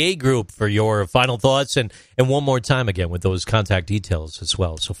AVA Group for your final thoughts and one more time again with those contact details as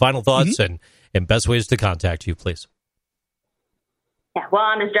well. So final thoughts and best ways to contact you, please. Yeah, well,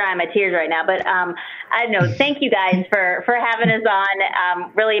 I'm just drying my tears right now, but I know. Thank you guys for having us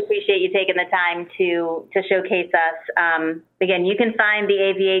on. Really appreciate you taking the time to showcase us. Again, you can find the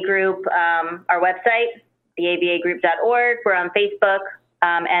AVA Group, our website, theavagroup.org. We're on Facebook.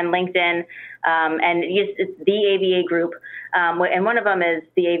 And LinkedIn, and it's the AVA Group, and one of them is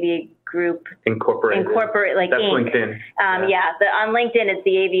the AVA Group Incorporate, like that's Inc. LinkedIn. On LinkedIn it's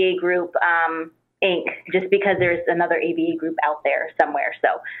the AVA Group Inc. Just because there's another AVA Group out there somewhere.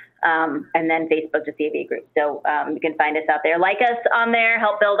 So, and then Facebook just the AVA Group. So you can find us out there. Like us on there.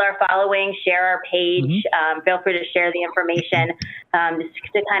 Help build our following. Share our page. Feel free to share the information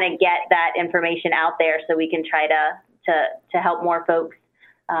just to kind of get that information out there so we can try to help more folks.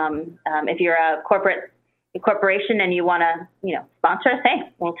 If you're a corporation and you want to, sponsor us,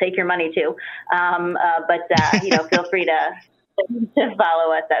 hey, we'll take your money too. But feel free to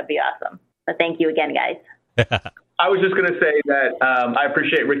follow us. That'd be awesome. But thank you again, guys. I was just going to say that I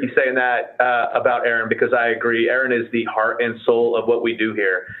appreciate Ricky saying that about Erin because I agree. Erin is the heart and soul of what we do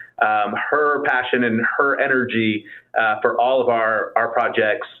here. Her passion and her energy for all of our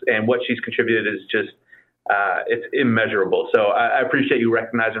projects and what she's contributed is just it's immeasurable. So I appreciate you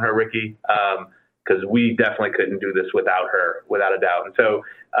recognizing her, Ricky, because we definitely couldn't do this without her, without a doubt. And so,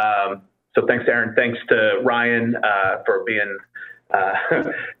 so thanks, Erin. Thanks to Ryan for being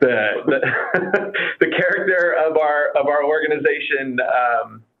the character of our organization,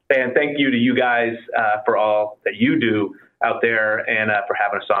 and thank you to you guys for all that you do out there and for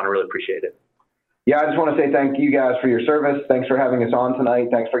having us on. I really appreciate it. Yeah, I just want to say thank you guys for your service. Thanks for having us on tonight.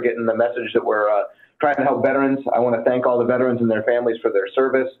 Thanks for getting the message that we're trying to help veterans. I want to thank all the veterans and their families for their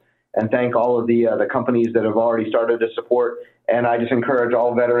service and thank all of the companies that have already started to support. And I just encourage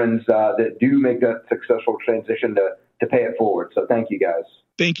all veterans that do make that successful transition to pay it forward. So thank you guys.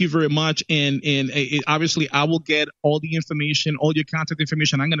 Thank you very much. And obviously I will get all the information, all your contact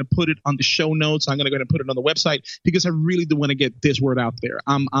information. I'm going to put it on the show notes. I'm going to go ahead and put it on the website because I really do want to get this word out there.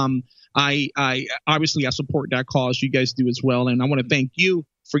 I obviously I support that cause. You guys do as well. And I want to thank you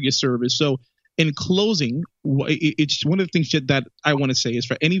for your service. So in closing, it's one of the things that I want to say is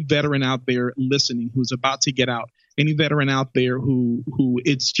for any veteran out there listening who's about to get out, any veteran out there who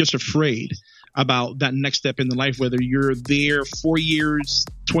it's just afraid about that next step in the life, whether you're there 4 years,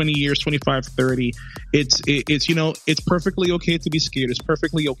 20 years, 25, 30, it's perfectly okay to be scared. It's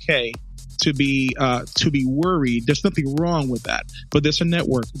perfectly okay to be worried. There's nothing wrong with that. But there's a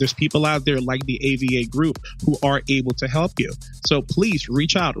network. There's people out there like the AVA Group who are able to help you. So please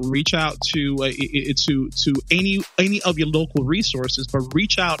reach out to any of your local resources, but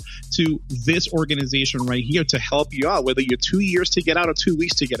reach out to this organization right here to help you out. Whether you're 2 years to get out or 2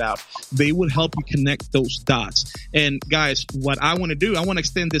 weeks to get out, they would help you connect those dots. And guys, what I want to do, I want to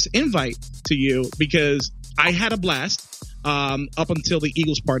extend this invite to you because I had a blast. Up until the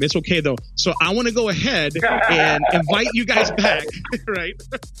Eagles part. It's okay though. So I want to go ahead and invite you guys back, right?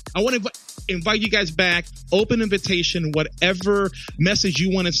 I want to invite you guys back. Open invitation, whatever message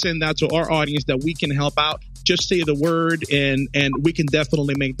you want to send out to our audience that we can help out. Just say the word, and we can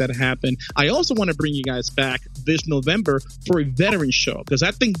definitely make that happen. I also want to bring you guys back this November for a veteran show, because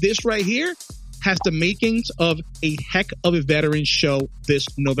I think this right here has the makings of a heck of a veteran show this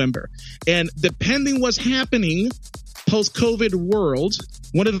November. And depending what's happening post-COVID world,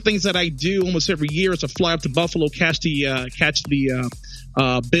 one of the things that I do almost every year is to fly up to Buffalo, catch the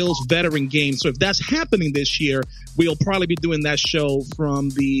Bills veteran game. So if that's happening this year, we'll probably be doing that show from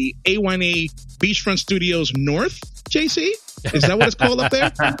the A1A Beachfront Studios North, JC? Is that what it's called up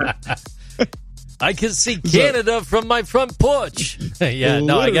there? I can see Canada from my front porch. Yeah,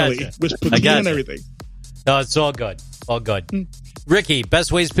 no, I got you. With poutine and everything. No, it's all good. All good. Ricky,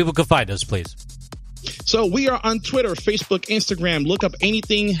 best ways people can find us, please. So we are on Twitter, Facebook, Instagram. Look up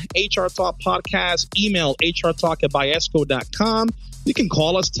anything HR Talk Podcast. Email hrtalk@biesco.com. You can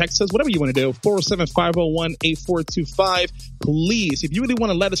call us, text us, whatever you want to do. 407-501-8425. Please, if you really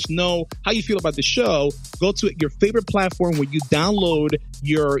want to let us know how you feel about the show, go to your favorite platform where you download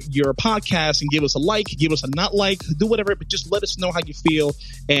your podcast and give us a like, give us a not like, do whatever, but just let us know how you feel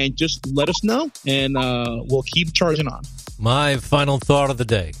and just let us know, and we'll keep charging on. My final thought of the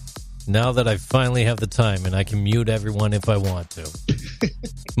day. Now that I finally have the time and I can mute everyone if I want to.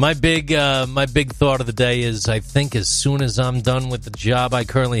 My big thought of the day is, I think as soon as I'm done with the job I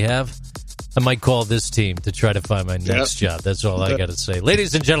currently have, I might call this team to try to find my next job. That's all I got to say.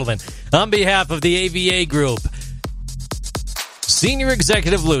 Ladies and gentlemen, on behalf of the AVA Group, Senior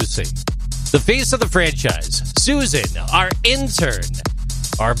Executive Lucy, the face of the franchise, Susan, our intern,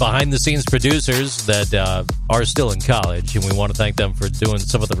 our behind-the-scenes producers that are still in college, and we want to thank them for doing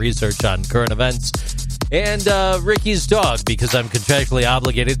some of the research on current events, and Ricky's dog, because I'm contractually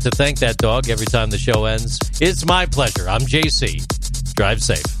obligated to thank that dog every time the show ends. It's my pleasure. I'm JC. Drive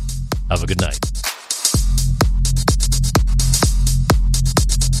safe. Have a good night.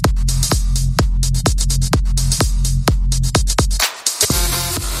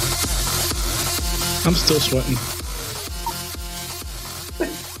 I'm still sweating.